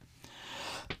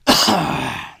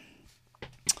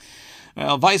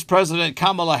 Well, Vice President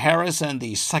Kamala Harris and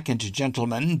the second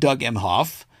gentleman, Doug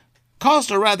Emhoff, caused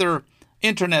a rather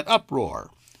internet uproar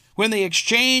when they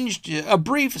exchanged a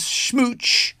brief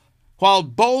smooch while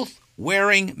both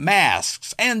wearing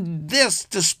masks. And this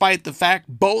despite the fact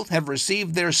both have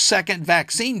received their second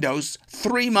vaccine dose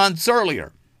 3 months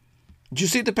earlier. Did you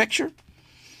see the picture?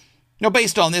 Now,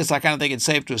 based on this, I kind of think it's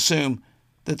safe to assume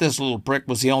that this little prick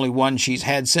was the only one she's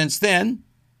had since then.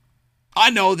 I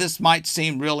know this might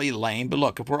seem really lame, but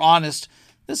look, if we're honest,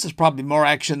 this is probably more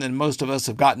action than most of us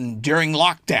have gotten during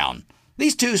lockdown.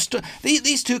 These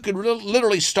two could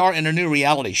literally star in a new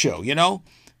reality show, you know?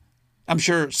 I'm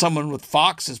sure someone with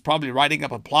Fox is probably writing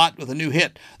up a plot with a new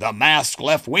hit, The Masked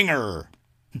Left Winger.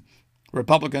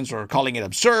 Republicans are calling it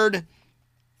absurd,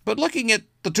 but looking at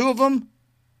the two of them,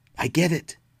 I get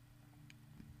it.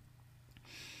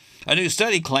 A new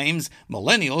study claims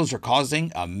millennials are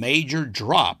causing a major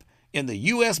drop in the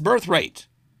U.S. birth rate.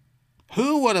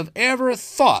 Who would have ever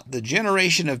thought the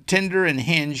generation of Tinder and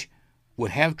Hinge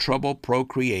would have trouble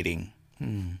procreating?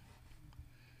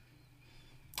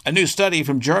 A new study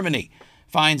from Germany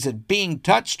finds that being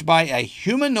touched by a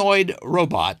humanoid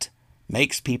robot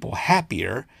makes people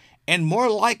happier and more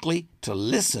likely to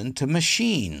listen to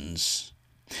machines.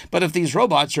 But if these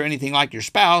robots are anything like your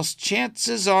spouse,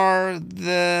 chances are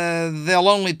they'll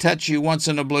only touch you once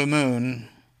in a blue moon.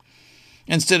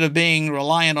 Instead of being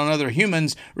reliant on other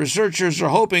humans, researchers are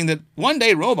hoping that one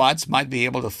day robots might be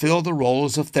able to fill the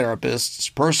roles of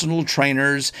therapists, personal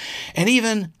trainers, and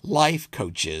even life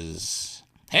coaches.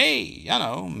 Hey,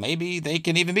 maybe they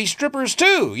can even be strippers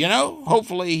too,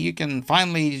 Hopefully you can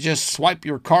finally just swipe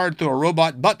your card through a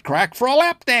robot butt crack for a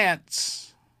lap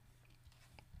dance.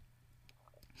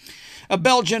 A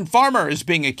Belgian farmer is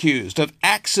being accused of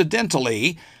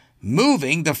accidentally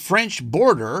moving the French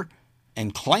border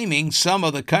and claiming some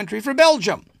of the country for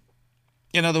Belgium.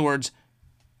 In other words,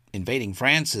 invading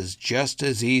France is just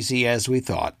as easy as we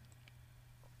thought.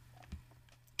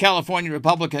 California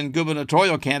Republican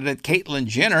gubernatorial candidate Caitlyn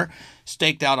Jenner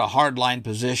staked out a hardline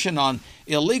position on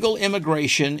illegal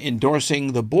immigration,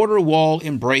 endorsing the border wall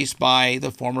embraced by the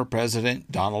former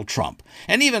president Donald Trump.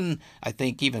 And I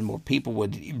think even more people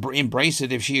would embrace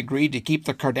it if she agreed to keep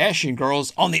the Kardashian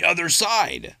girls on the other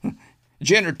side.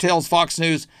 Jenner tells Fox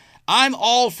News, "I'm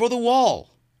all for the wall."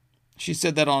 She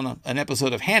said that on an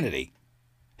episode of Hannity.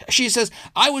 She says,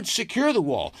 "I would secure the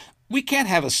wall. We can't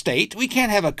have a state, we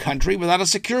can't have a country without a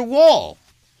secure wall."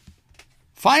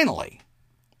 Finally,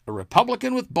 a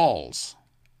Republican with balls.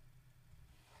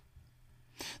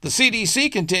 The CDC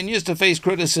continues to face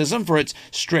criticism for its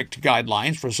strict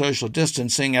guidelines for social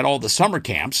distancing at all the summer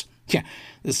camps. Yeah,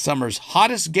 this summer's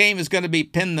hottest game is going to be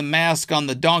pin the mask on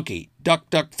the donkey. Duck,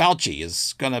 Duck, Fauci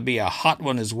is going to be a hot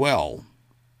one as well.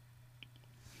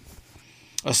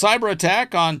 A cyber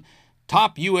attack on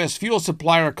top U.S. fuel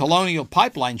supplier Colonial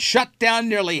Pipeline shut down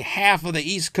nearly half of the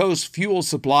East Coast fuel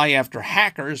supply after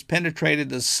hackers penetrated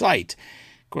the site.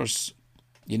 Of course,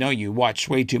 you watch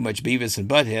way too much Beavis and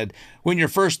Butthead when your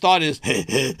first thought is,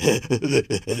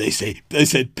 they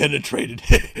said penetrated.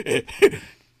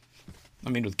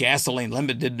 With Gasoline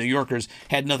Limited, New Yorkers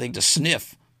had nothing to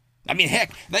sniff.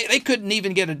 Heck, they couldn't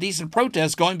even get a decent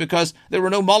protest going because there were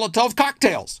no Molotov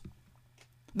cocktails.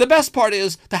 The best part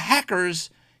is the hackers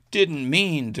didn't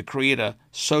mean to create a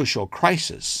social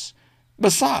crisis.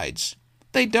 Besides,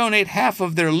 they donate half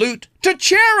of their loot to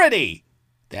charity.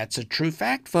 That's a true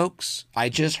fact, folks. I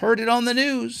just heard it on the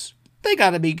news.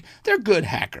 They're good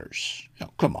hackers.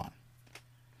 Come on.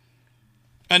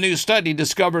 A new study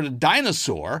discovered a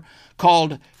dinosaur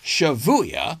called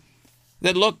Shavuya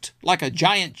that looked like a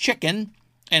giant chicken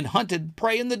and hunted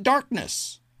prey in the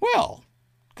darkness. Well,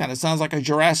 kind of sounds like a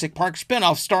Jurassic Park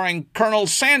spinoff starring Colonel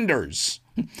Sanders.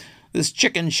 This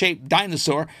chicken-shaped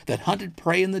dinosaur that hunted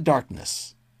prey in the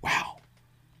darkness. Wow.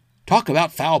 Talk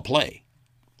about foul play.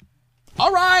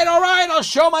 All right, I'll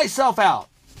show myself out.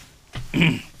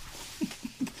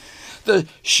 The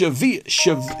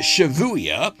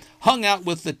Shavuya hung out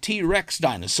with the T-Rex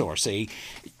dinosaur, see?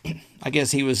 I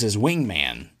guess he was his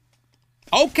wingman.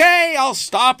 Okay, I'll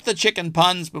stop the chicken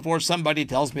puns before somebody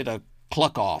tells me to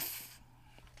cluck off.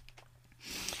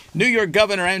 New York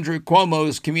Governor Andrew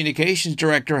Cuomo's communications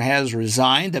director has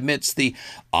resigned amidst the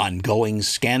ongoing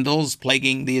scandals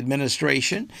plaguing the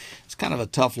administration. It's kind of a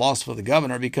tough loss for the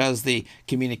governor because the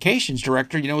communications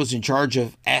director, is in charge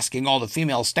of asking all the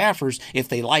female staffers if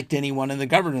they liked anyone in the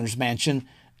governor's mansion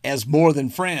as more than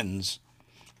friends.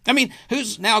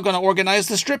 Who's now going to organize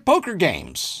the strip poker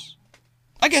games?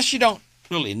 I guess you don't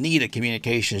really need a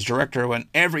communications director when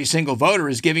every single voter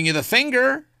is giving you the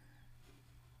finger.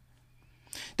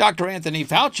 Dr. Anthony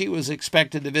Fauci was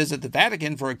expected to visit the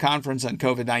Vatican for a conference on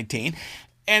COVID-19.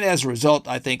 And as a result,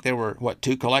 I think there were,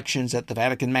 2 collections at the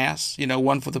Vatican Mass?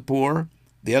 One for the poor,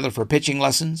 the other for pitching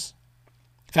lessons.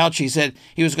 Fauci said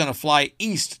he was going to fly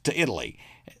east to Italy.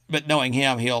 But knowing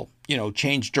him, he'll,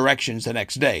 change directions the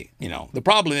next day. The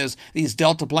problem is these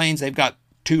Delta planes, they've got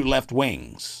 2 left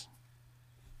wings.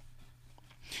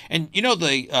 And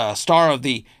the star of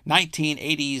the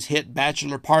 1980s hit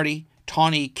Bachelor Party,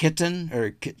 Tawny Kitten,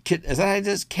 or is that how it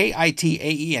is?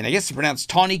 Kitaen. I guess it's pronounced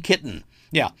Tawny Kitten.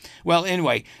 Yeah. Well,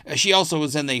 anyway, she also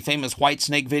was in the famous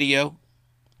Whitesnake video.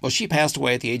 Well, she passed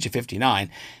away at the age of 59.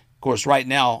 Of course, right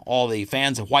now, all the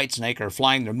fans of Whitesnake are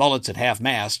flying their mullets at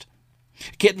half-mast.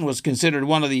 Kitten was considered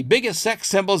one of the biggest sex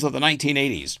symbols of the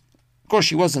 1980s. Of course,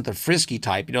 she wasn't the frisky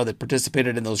type, that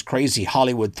participated in those crazy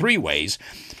Hollywood three-ways.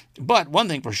 But one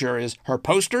thing for sure is her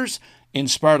posters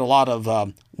inspired a lot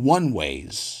of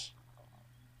one-ways.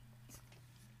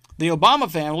 The Obama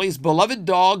family's beloved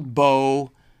dog,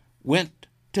 Bo, went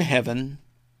to heaven.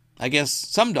 I guess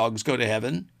some dogs go to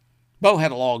heaven. Bo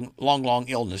had a long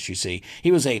illness, you see.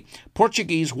 He was a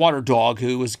Portuguese water dog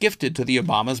who was gifted to the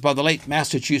Obamas by the late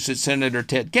Massachusetts Senator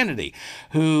Ted Kennedy,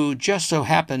 who just so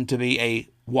happened to be a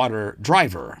water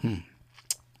driver.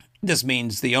 This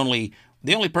means the only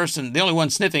one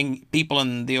sniffing people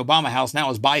in the Obama house now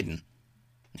is Biden.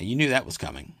 And you knew that was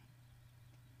coming.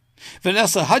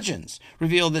 Vanessa Hudgens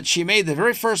revealed that she made the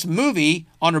very first movie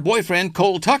on her boyfriend,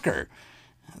 Cole Tucker.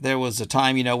 There was a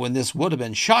time, when this would have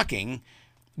been shocking,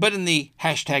 but in the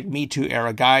 #MeToo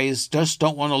era, guys just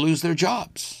don't want to lose their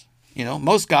jobs.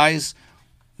 Most guys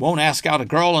won't ask out a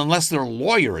girl unless their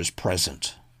lawyer is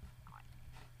present.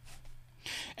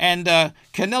 And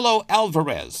Canelo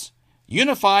Alvarez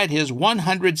unified his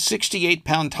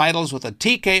 168-pound titles with a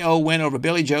TKO win over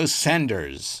Billy Joe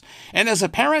Saunders. And as a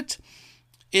parent,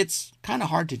 it's kind of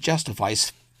hard to justify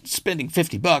spending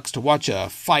 $50 to watch a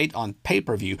fight on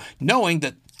pay-per-view, knowing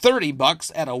that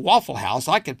 $30 at a Waffle House,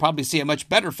 I could probably see a much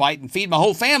better fight and feed my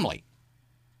whole family.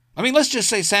 I mean, let's just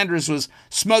say Sanders was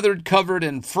smothered, covered,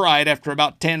 and fried after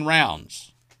about 10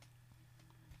 rounds.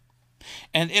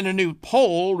 And in a new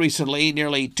poll recently,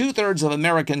 nearly 2/3 of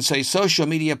Americans say social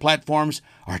media platforms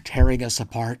are tearing us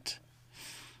apart.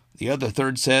 The other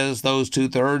third says those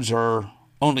 2/3 are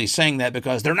only saying that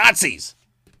because they're Nazis.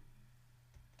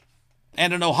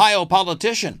 And an Ohio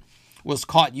politician was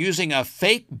caught using a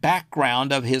fake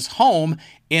background of his home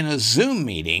in a Zoom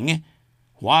meeting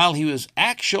while he was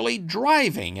actually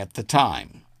driving at the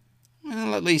time.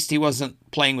 Well, at least he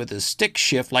wasn't playing with his stick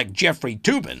shift like Jeffrey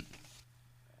Toobin.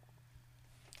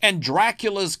 And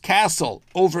Dracula's Castle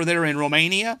over there in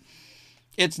Romania,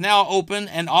 it's now open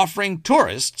and offering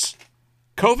tourists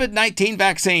COVID-19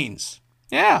 vaccines.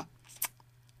 Yeah.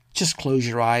 Just close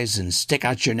your eyes and stick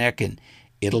out your neck and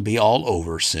it'll be all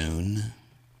over soon.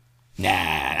 Nah,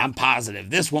 I'm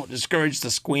positive this won't discourage the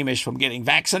squeamish from getting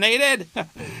vaccinated.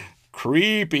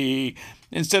 Creepy.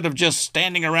 Instead of just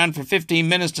standing around for 15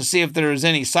 minutes to see if there's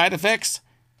any side effects,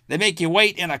 they make you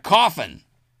wait in a coffin.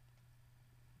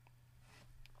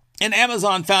 And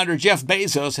Amazon founder Jeff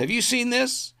Bezos, have you seen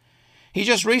this? He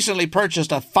just recently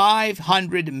purchased a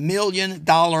 $500 million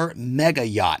mega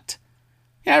yacht.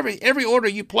 Every order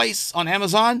you place on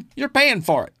Amazon, you're paying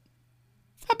for it.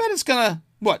 I bet it's going to,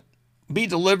 be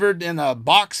delivered in a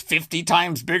box 50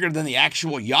 times bigger than the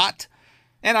actual yacht?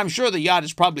 And I'm sure the yacht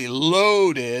is probably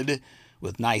loaded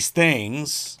with nice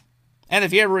things. And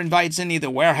if he ever invites any of the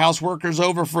warehouse workers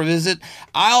over for a visit,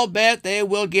 I'll bet they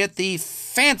will get the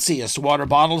fanciest water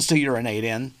bottles to urinate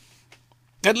in.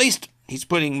 At least he's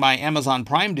putting my Amazon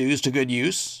Prime dues to good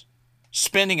use.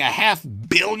 Spending $500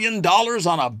 million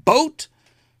on a boat?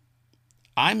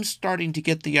 I'm starting to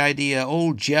get the idea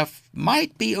old Jeff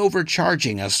might be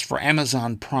overcharging us for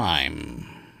Amazon Prime.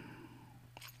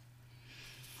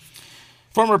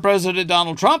 Former President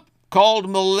Donald Trump called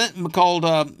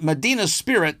Medina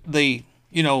Spirit, the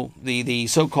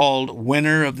so-called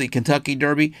winner of the Kentucky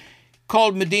Derby,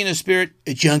 called Medina Spirit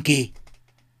a junkie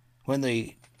when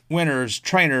the winner's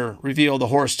trainer revealed the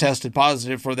horse tested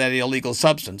positive for that illegal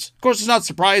substance. Of course, it's not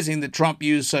surprising that Trump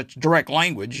used such direct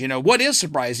language. What is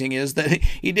surprising is that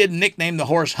he did nickname the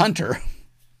horse Hunter.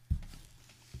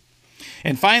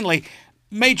 And finally,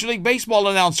 Major League Baseball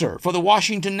announcer for the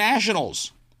Washington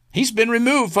Nationals. He's been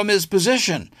removed from his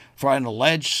position for an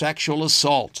alleged sexual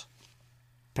assault.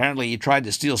 Apparently, he tried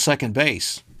to steal second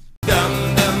base.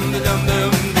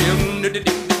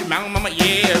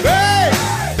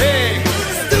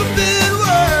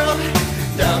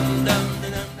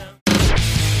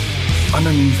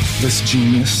 Underneath this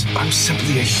genius, I'm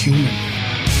simply a human.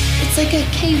 It's like a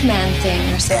caveman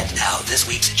thing or something. And now, this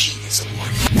week's Genius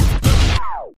Award.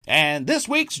 And this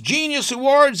week's Genius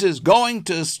Awards is going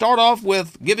to start off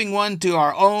with giving one to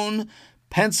our own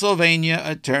Pennsylvania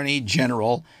Attorney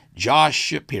General, Josh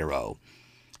Shapiro.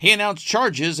 He announced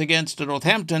charges against a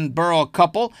Northampton borough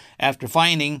couple after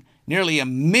finding nearly $1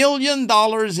 million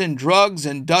in drugs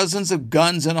and dozens of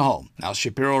guns in a home. Now,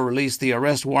 Shapiro released the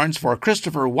arrest warrants for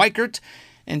Christopher Weichert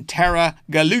and Tara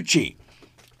Gallucci.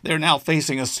 They're now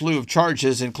facing a slew of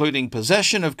charges, including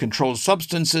possession of controlled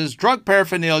substances, drug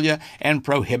paraphernalia, and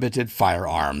prohibited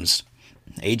firearms.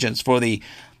 Agents for the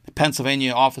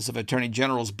Pennsylvania Office of Attorney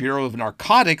General's Bureau of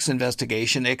Narcotics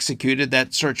investigation executed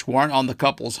that search warrant on the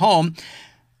couple's home.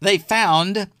 They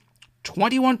found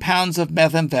 21 pounds of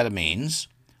methamphetamines,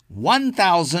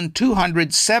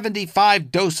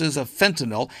 1,275 doses of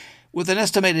fentanyl, with an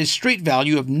estimated street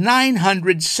value of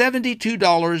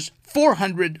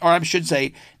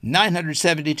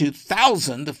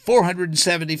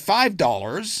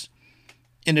 $972,475.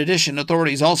 In addition,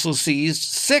 authorities also seized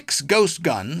 6 ghost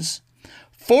guns,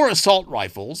 4 assault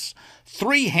rifles,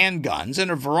 3 handguns, and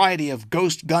a variety of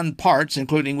ghost gun parts,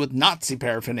 including with Nazi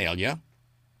paraphernalia.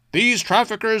 These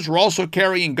traffickers were also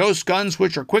carrying ghost guns,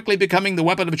 which are quickly becoming the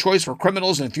weapon of choice for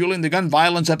criminals and fueling the gun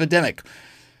violence epidemic,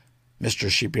 Mr.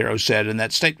 Shapiro said in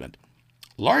that statement.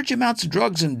 Large amounts of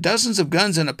drugs and dozens of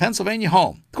guns in a Pennsylvania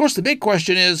home. Of course, the big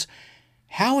question is,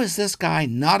 how is this guy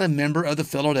not a member of the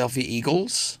Philadelphia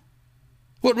Eagles?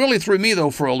 What really threw me,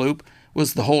 though, for a loop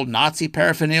was the whole Nazi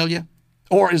paraphernalia,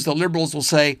 or as the liberals will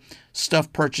say,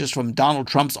 stuff purchased from Donald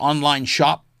Trump's online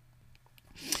shop.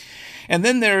 And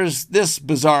then there's this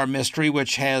bizarre mystery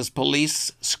which has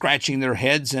police scratching their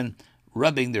heads and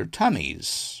rubbing their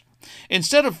tummies.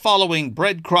 Instead of following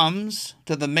breadcrumbs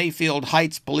to the Mayfield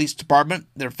Heights Police Department,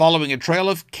 they're following a trail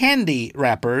of candy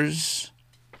wrappers.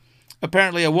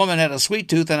 Apparently, a woman had a sweet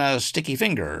tooth and a sticky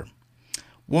finger.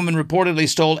 Woman reportedly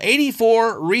stole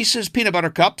 84 Reese's peanut butter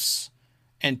cups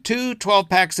and 2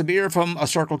 12-packs of beer from a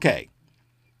Circle K.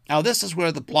 Now, this is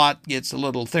where the plot gets a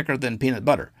little thicker than peanut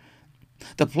butter.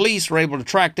 The police were able to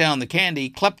track down the candy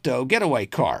klepto getaway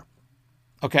car.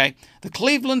 Okay, the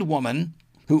Cleveland woman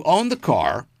who owned the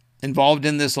car involved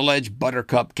in this alleged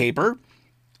buttercup caper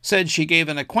said she gave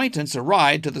an acquaintance a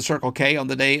ride to the Circle K on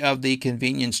the day of the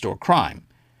convenience store crime.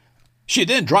 She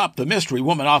then dropped the mystery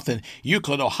woman off in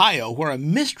Euclid, Ohio, where a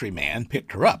mystery man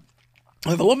picked her up.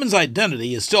 The woman's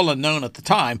identity is still unknown at the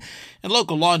time, and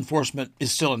local law enforcement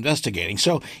is still investigating.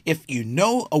 So if you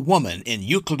know a woman in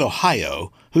Euclid,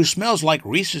 Ohio, who smells like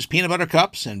Reese's peanut butter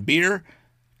cups and beer,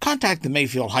 contact the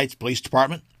Mayfield Heights Police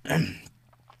Department.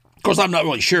 Of course, I'm not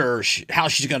really sure how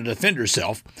she's going to defend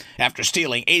herself after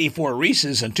stealing 84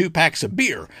 Reese's and 2 packs of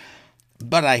beer,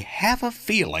 but I have a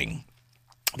feeling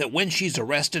that when she's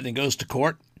arrested and goes to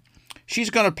court, she's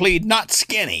going to plead not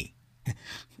skinny.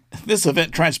 This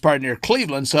event transpired near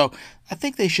Cleveland, so I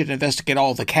think they should investigate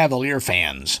all the Cavalier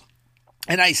fans.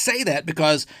 And I say that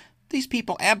because these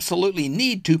people absolutely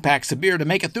need 2 packs of beer to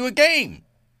make it through a game.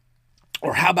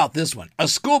 Or how about this one? A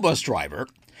school bus driver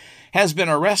has been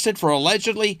arrested for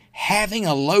allegedly having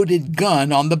a loaded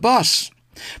gun on the bus.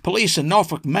 Police in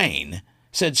Norfolk, Maine,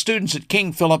 said students at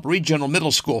King Philip Regional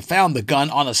Middle School found the gun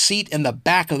on a seat in the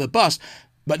back of the bus,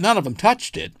 but none of them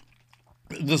touched it.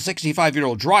 The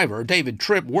 65-year-old driver, David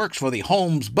Tripp, works for the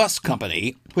Holmes Bus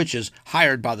Company, which is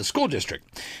hired by the school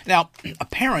district. Now, a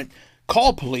parent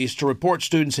called police to report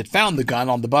students had found the gun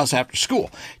on the bus after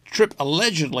school. Tripp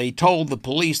allegedly told the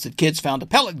police that kids found a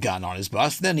pellet gun on his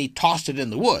bus, then he tossed it in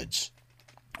the woods.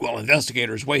 Well,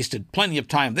 investigators wasted plenty of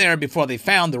time there before they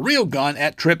found the real gun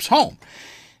at Tripp's home.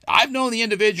 I've known the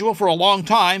individual for a long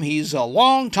time. He's a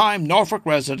long-time Norfolk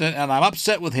resident, and I'm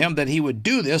upset with him that he would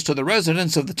do this to the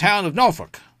residents of the town of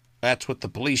Norfolk. That's what the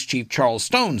police chief, Charles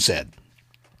Stone, said.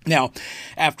 Now,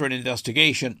 after an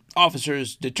investigation,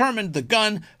 officers determined the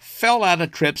gun fell out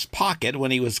of Tripp's pocket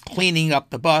when he was cleaning up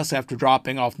the bus after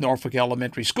dropping off Norfolk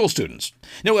elementary school students.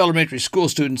 No elementary school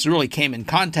students really came in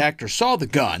contact or saw the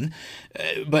gun,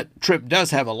 but Tripp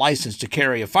does have a license to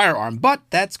carry a firearm, but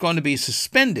that's going to be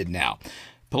suspended now.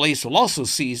 Police will also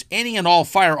seize any and all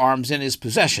firearms in his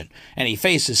possession, and he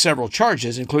faces several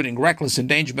charges, including reckless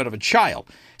endangerment of a child.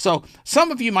 So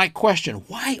some of you might question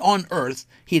why on earth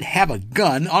he'd have a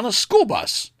gun on a school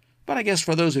bus. But I guess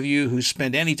for those of you who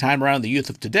spend any time around the youth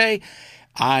of today,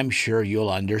 I'm sure you'll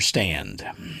understand.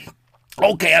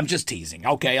 Okay, I'm just teasing.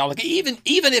 Okay, even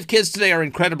if kids today are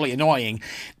incredibly annoying,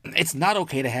 it's not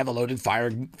okay to have a loaded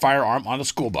firearm on a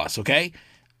school bus, okay?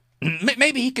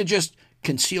 Maybe he could just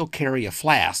conceal carry a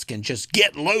flask and just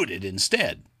get loaded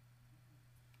instead.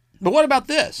 But what about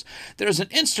this? There's an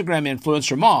Instagram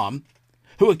influencer mom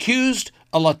who accused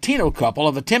a Latino couple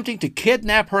of attempting to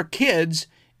kidnap her kids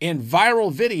in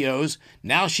viral videos.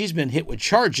 Now she's been hit with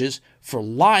charges for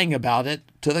lying about it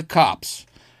to the cops.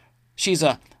 She's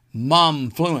a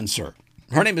momfluencer.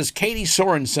 Her name is Katie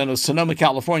Sorensen of Sonoma,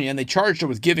 California, and they charged her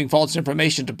with giving false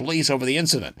information to police over the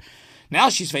incident. Now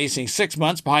she's facing 6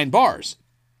 months behind bars.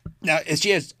 Now, she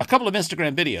has a couple of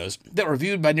Instagram videos that were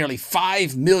viewed by nearly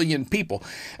 5 million people.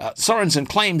 Sorensen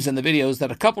claims in the videos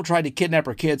that a couple tried to kidnap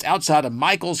her kids outside a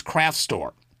Michael's craft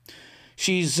store.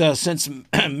 She's since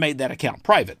made that account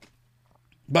private.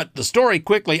 But the story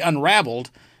quickly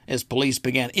unraveled as police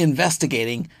began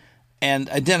investigating and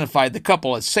identified the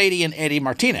couple as Sadie and Eddie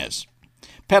Martinez.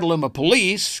 Petaluma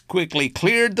police quickly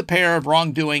cleared the pair of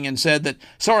wrongdoing and said that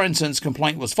Sorensen's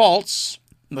complaint was false.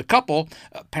 The couple,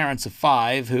 parents of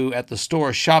 5, who at the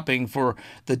store shopping for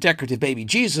the decorative baby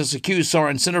Jesus, accused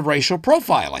Sorensen of racial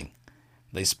profiling.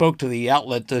 They spoke to the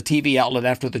TV outlet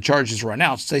after the charges were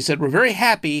announced. They said, "We're very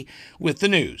happy with the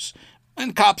news."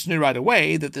 And cops knew right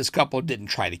away that this couple didn't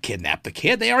try to kidnap the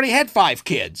kid. They already had 5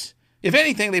 kids. If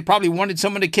anything, they probably wanted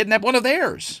someone to kidnap one of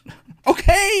theirs.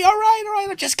 Okay, all right,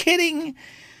 I'm just kidding.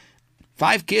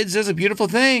 5 kids is a beautiful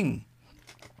thing.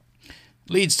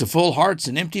 Leads to full hearts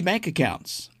and empty bank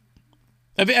accounts.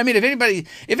 I mean,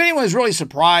 if anyone's really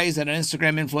surprised that an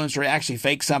Instagram influencer actually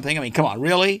faked something, I mean, come on,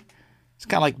 really? It's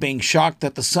kind of like being shocked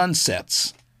that the sun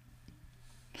sets.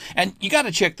 And you got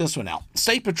to check this one out.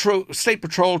 State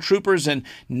Patrol troopers in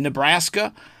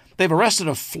Nebraska, they've arrested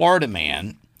a Florida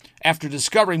man after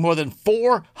discovering more than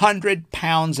 400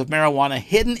 pounds of marijuana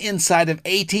hidden inside of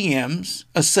ATMs,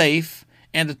 a safe,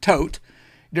 and a tote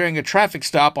during a traffic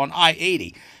stop on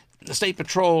I-80. The State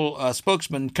Patrol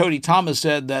spokesman Cody Thomas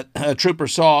said that a trooper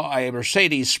saw a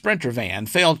Mercedes Sprinter van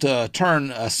fail to turn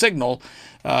a signal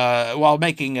while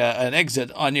making an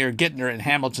exit near Gittner in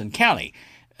Hamilton County.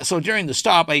 So during the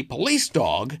stop, a police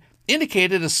dog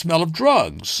indicated a smell of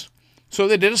drugs. So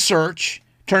they did a search,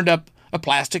 turned up a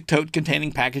plastic tote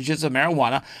containing packages of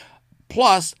marijuana,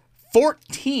 plus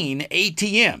 14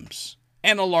 ATMs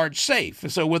and a large safe.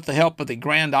 So with the help of the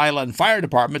Grand Island Fire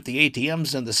Department, the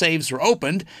ATMs and the safes were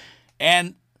opened,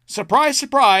 and surprise,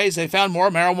 surprise, they found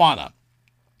more marijuana.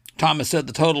 Thomas said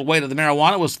the total weight of the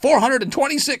marijuana was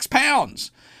 426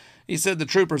 pounds. He said the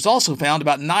troopers also found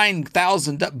about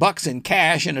 $9,000 in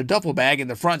cash in a duffel bag in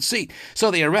the front seat. So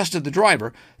they arrested the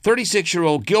driver,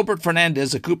 36-year-old Gilbert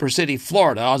Fernandez of Cooper City,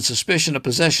 Florida, on suspicion of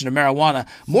possession of marijuana,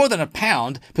 more than a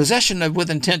pound, possession of with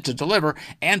intent to deliver,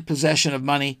 and possession of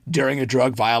money during a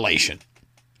drug violation.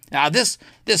 Now, this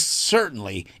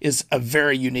certainly is a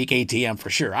very unique ATM for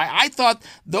sure. I thought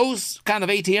those kind of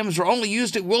ATMs were only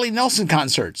used at Willie Nelson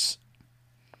concerts.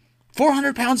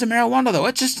 400 pounds of marijuana, though.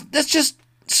 That's just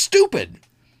stupid.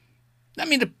 I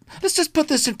mean, let's just put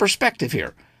this in perspective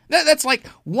here. That's like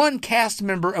one cast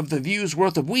member of The View's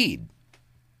worth of weed.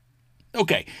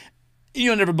 Okay,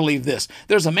 you'll never believe this.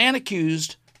 There's a man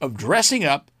accused of dressing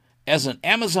up as an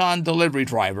Amazon delivery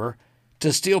driver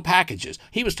to steal packages.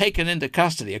 He was taken into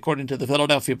custody, according to the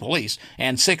Philadelphia police,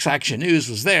 and 6 Action News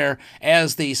was there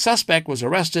as the suspect was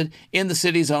arrested in the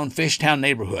city's own Fishtown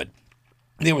neighborhood.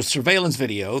 There was surveillance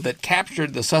video that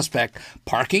captured the suspect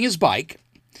parking his bike.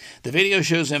 The video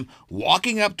shows him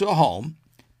walking up to a home,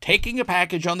 taking a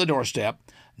package on the doorstep,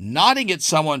 nodding at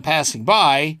someone passing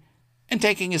by, and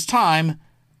taking his time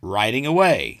riding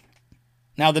away.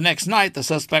 Now, the next night, the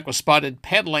suspect was spotted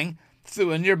peddling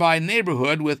through a nearby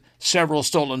neighborhood with several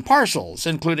stolen parcels,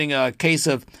 including a case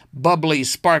of bubbly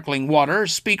sparkling water,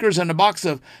 speakers, and a box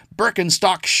of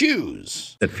Birkenstock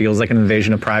shoes. It feels like an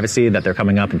invasion of privacy that they're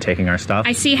coming up and taking our stuff.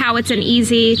 I see how it's an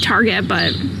easy target,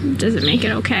 but does it make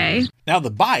it okay? Now,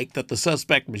 the bike that the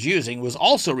suspect was using was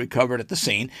also recovered at the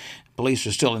scene. Police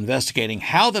are still investigating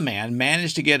how the man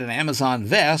managed to get an Amazon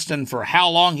vest and for how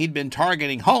long he'd been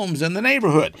targeting homes in the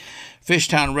neighborhood.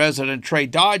 Fishtown resident Trey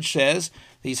Dodge says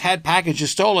he's had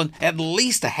packages stolen at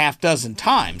least a half-dozen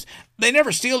times. They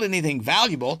never steal anything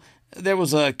valuable. There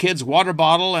was a kid's water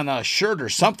bottle and a shirt or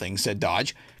something, said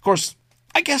Dodge. Of course,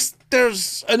 I guess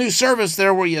there's a new service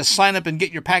there where you sign up and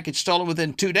get your package stolen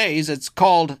within 2 days. It's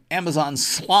called Amazon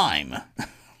Slime.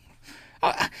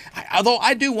 Although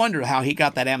I do wonder how he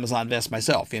got that Amazon vest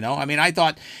myself, you know? I mean, I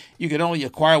thought you could only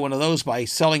acquire one of those by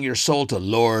selling your soul to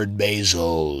Lord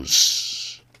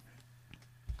Bezos.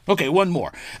 Okay, one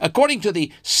more. According to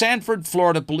the Sanford,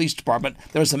 Florida Police Department,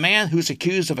 there's a man who's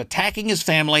accused of attacking his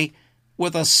family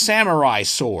with a samurai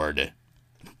sword.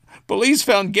 Police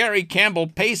found Gary Campbell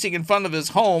pacing in front of his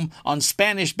home on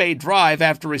Spanish Bay Drive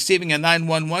after receiving a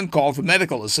 911 call for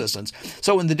medical assistance.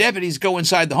 So when the deputies go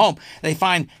inside the home, they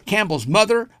find Campbell's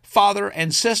mother, father,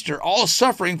 and sister all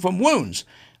suffering from wounds.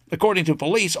 According to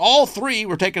police, all 3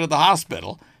 were taken to the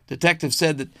hospital. Detectives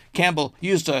said that Campbell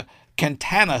used a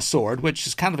katana sword, which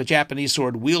is kind of a Japanese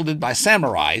sword wielded by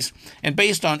samurais. And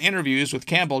based on interviews with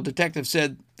Campbell, detectives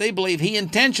said they believe he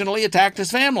intentionally attacked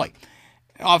his family.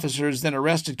 Officers then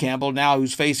arrested Campbell, now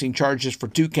who's facing charges for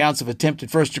 2 counts of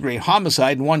attempted first-degree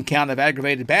homicide and 1 count of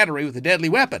aggravated battery with a deadly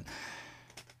weapon.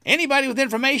 Anybody with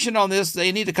information on this,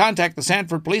 they need to contact the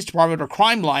Sanford Police Department or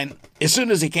Crime Line as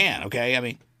soon as he can, okay? I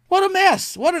mean, what a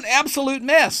mess. What an absolute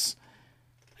mess.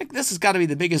 This has got to be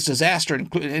the biggest disaster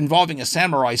involving a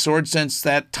samurai sword since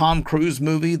that Tom Cruise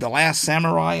movie, The Last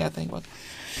Samurai, I think.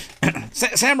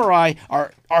 Samurai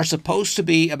are supposed to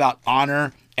be about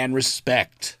honor and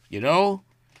respect, you know?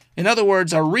 In other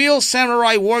words, a real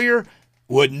samurai warrior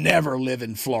would never live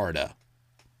in Florida.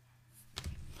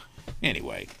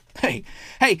 Anyway, hey,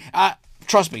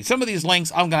 trust me, some of these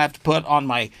links I'm going to have to put on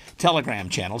my Telegram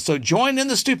channel. So join in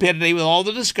the stupidity with all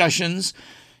the discussions.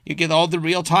 You get all the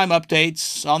real-time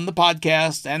updates on the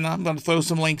podcast, and I'm going to throw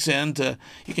some links in to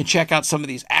you can check out some of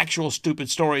these actual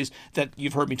stupid stories that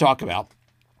you've heard me talk about.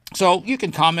 So you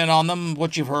can comment on them,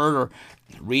 what you've heard, or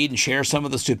read and share some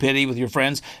of the stupidity with your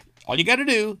friends. All you got to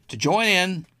do to join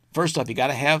in, first off, you got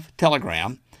to have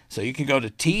Telegram. So you can go to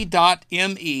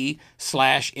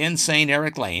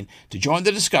t.me/InsaneEricLane to join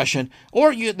the discussion,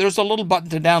 or there's a little button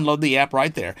to download the app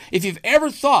right there. If you've ever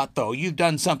thought, though, you've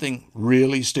done something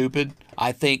really stupid,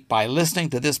 I think by listening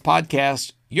to this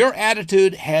podcast, your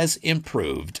attitude has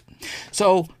improved.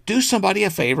 So do somebody a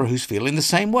favor who's feeling the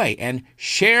same way and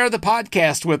share the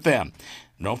podcast with them.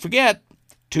 Don't forget,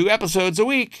 2 episodes a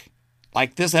week,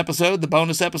 like this episode, the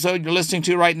bonus episode you're listening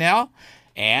to right now.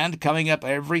 And coming up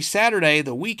every Saturday,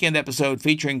 the weekend episode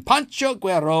featuring Pancho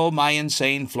Guerrero, my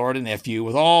insane Florida nephew,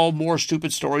 with all more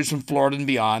stupid stories from Florida and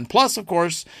beyond. Plus, of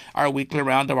course, our weekly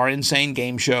round of our insane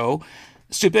game show.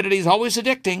 Stupidity is always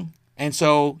addicting, and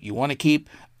so you want to keep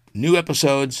new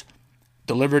episodes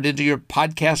delivered into your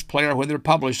podcast player when they're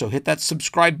published. So hit that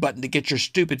subscribe button to get your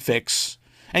stupid fix.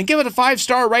 And give it a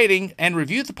 5-star rating and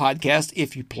review the podcast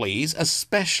if you please,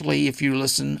 especially if you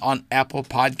listen on Apple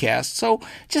Podcasts. So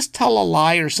just tell a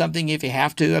lie or something if you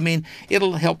have to. I mean,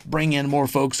 it'll help bring in more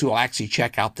folks who will actually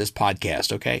check out this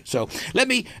podcast, okay? So let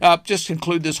me just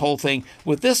conclude this whole thing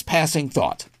with this passing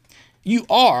thought. You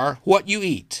are what you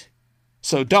eat.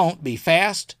 So don't be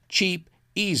fast, cheap,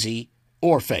 easy,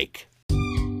 or fake.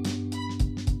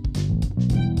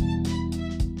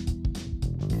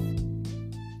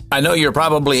 I know you're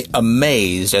probably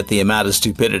amazed at the amount of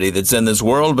stupidity that's in this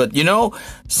world, but you know,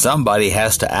 somebody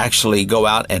has to actually go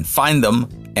out and find them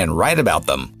and write about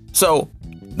them. So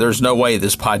there's no way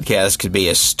this podcast could be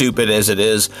as stupid as it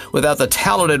is without the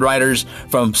talented writers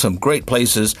from some great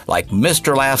places like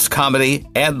Mr. Laughs Comedy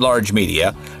and Large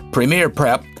Media, Premier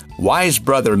Prep, Wise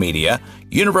Brother Media,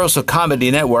 Universal Comedy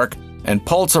Network, and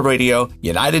Pulsar Radio,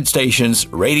 United Stations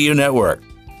Radio Network.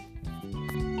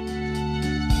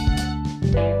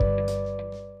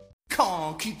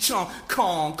 Kong, ki chong,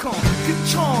 kong, kong, ki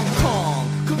chong, kong,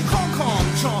 kong, kong, kong,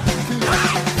 chong.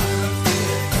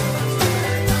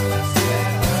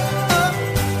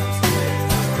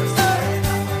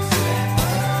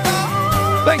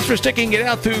 Thanks for sticking it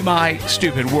out through my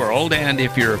stupid world, and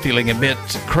if you're feeling a bit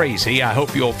crazy, I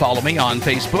hope you'll follow me on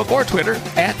Facebook or Twitter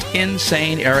at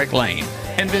Insane Eric Lane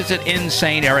and visit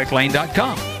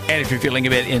InsaneEricLane.com. And if you're feeling a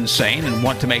bit insane and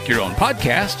want to make your own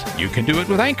podcast, you can do it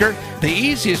with Anchor, the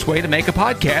easiest way to make a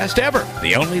podcast ever.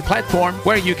 The only platform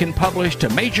where you can publish to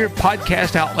major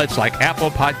podcast outlets like Apple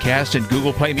Podcasts and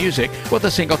Google Play Music with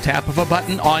a single tap of a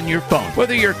button on your phone.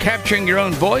 Whether you're capturing your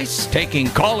own voice, taking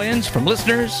call-ins from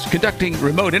listeners, conducting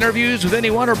remote interviews with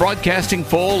anyone, or broadcasting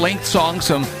full-length songs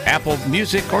from Apple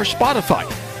Music or Spotify.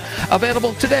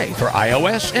 Available today for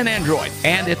iOS and Android,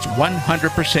 and it's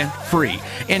 100% free,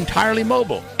 entirely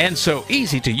mobile, and so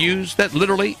easy to use that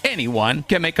literally anyone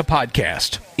can make a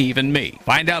podcast, even me.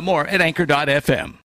 Find out more at Anchor.fm.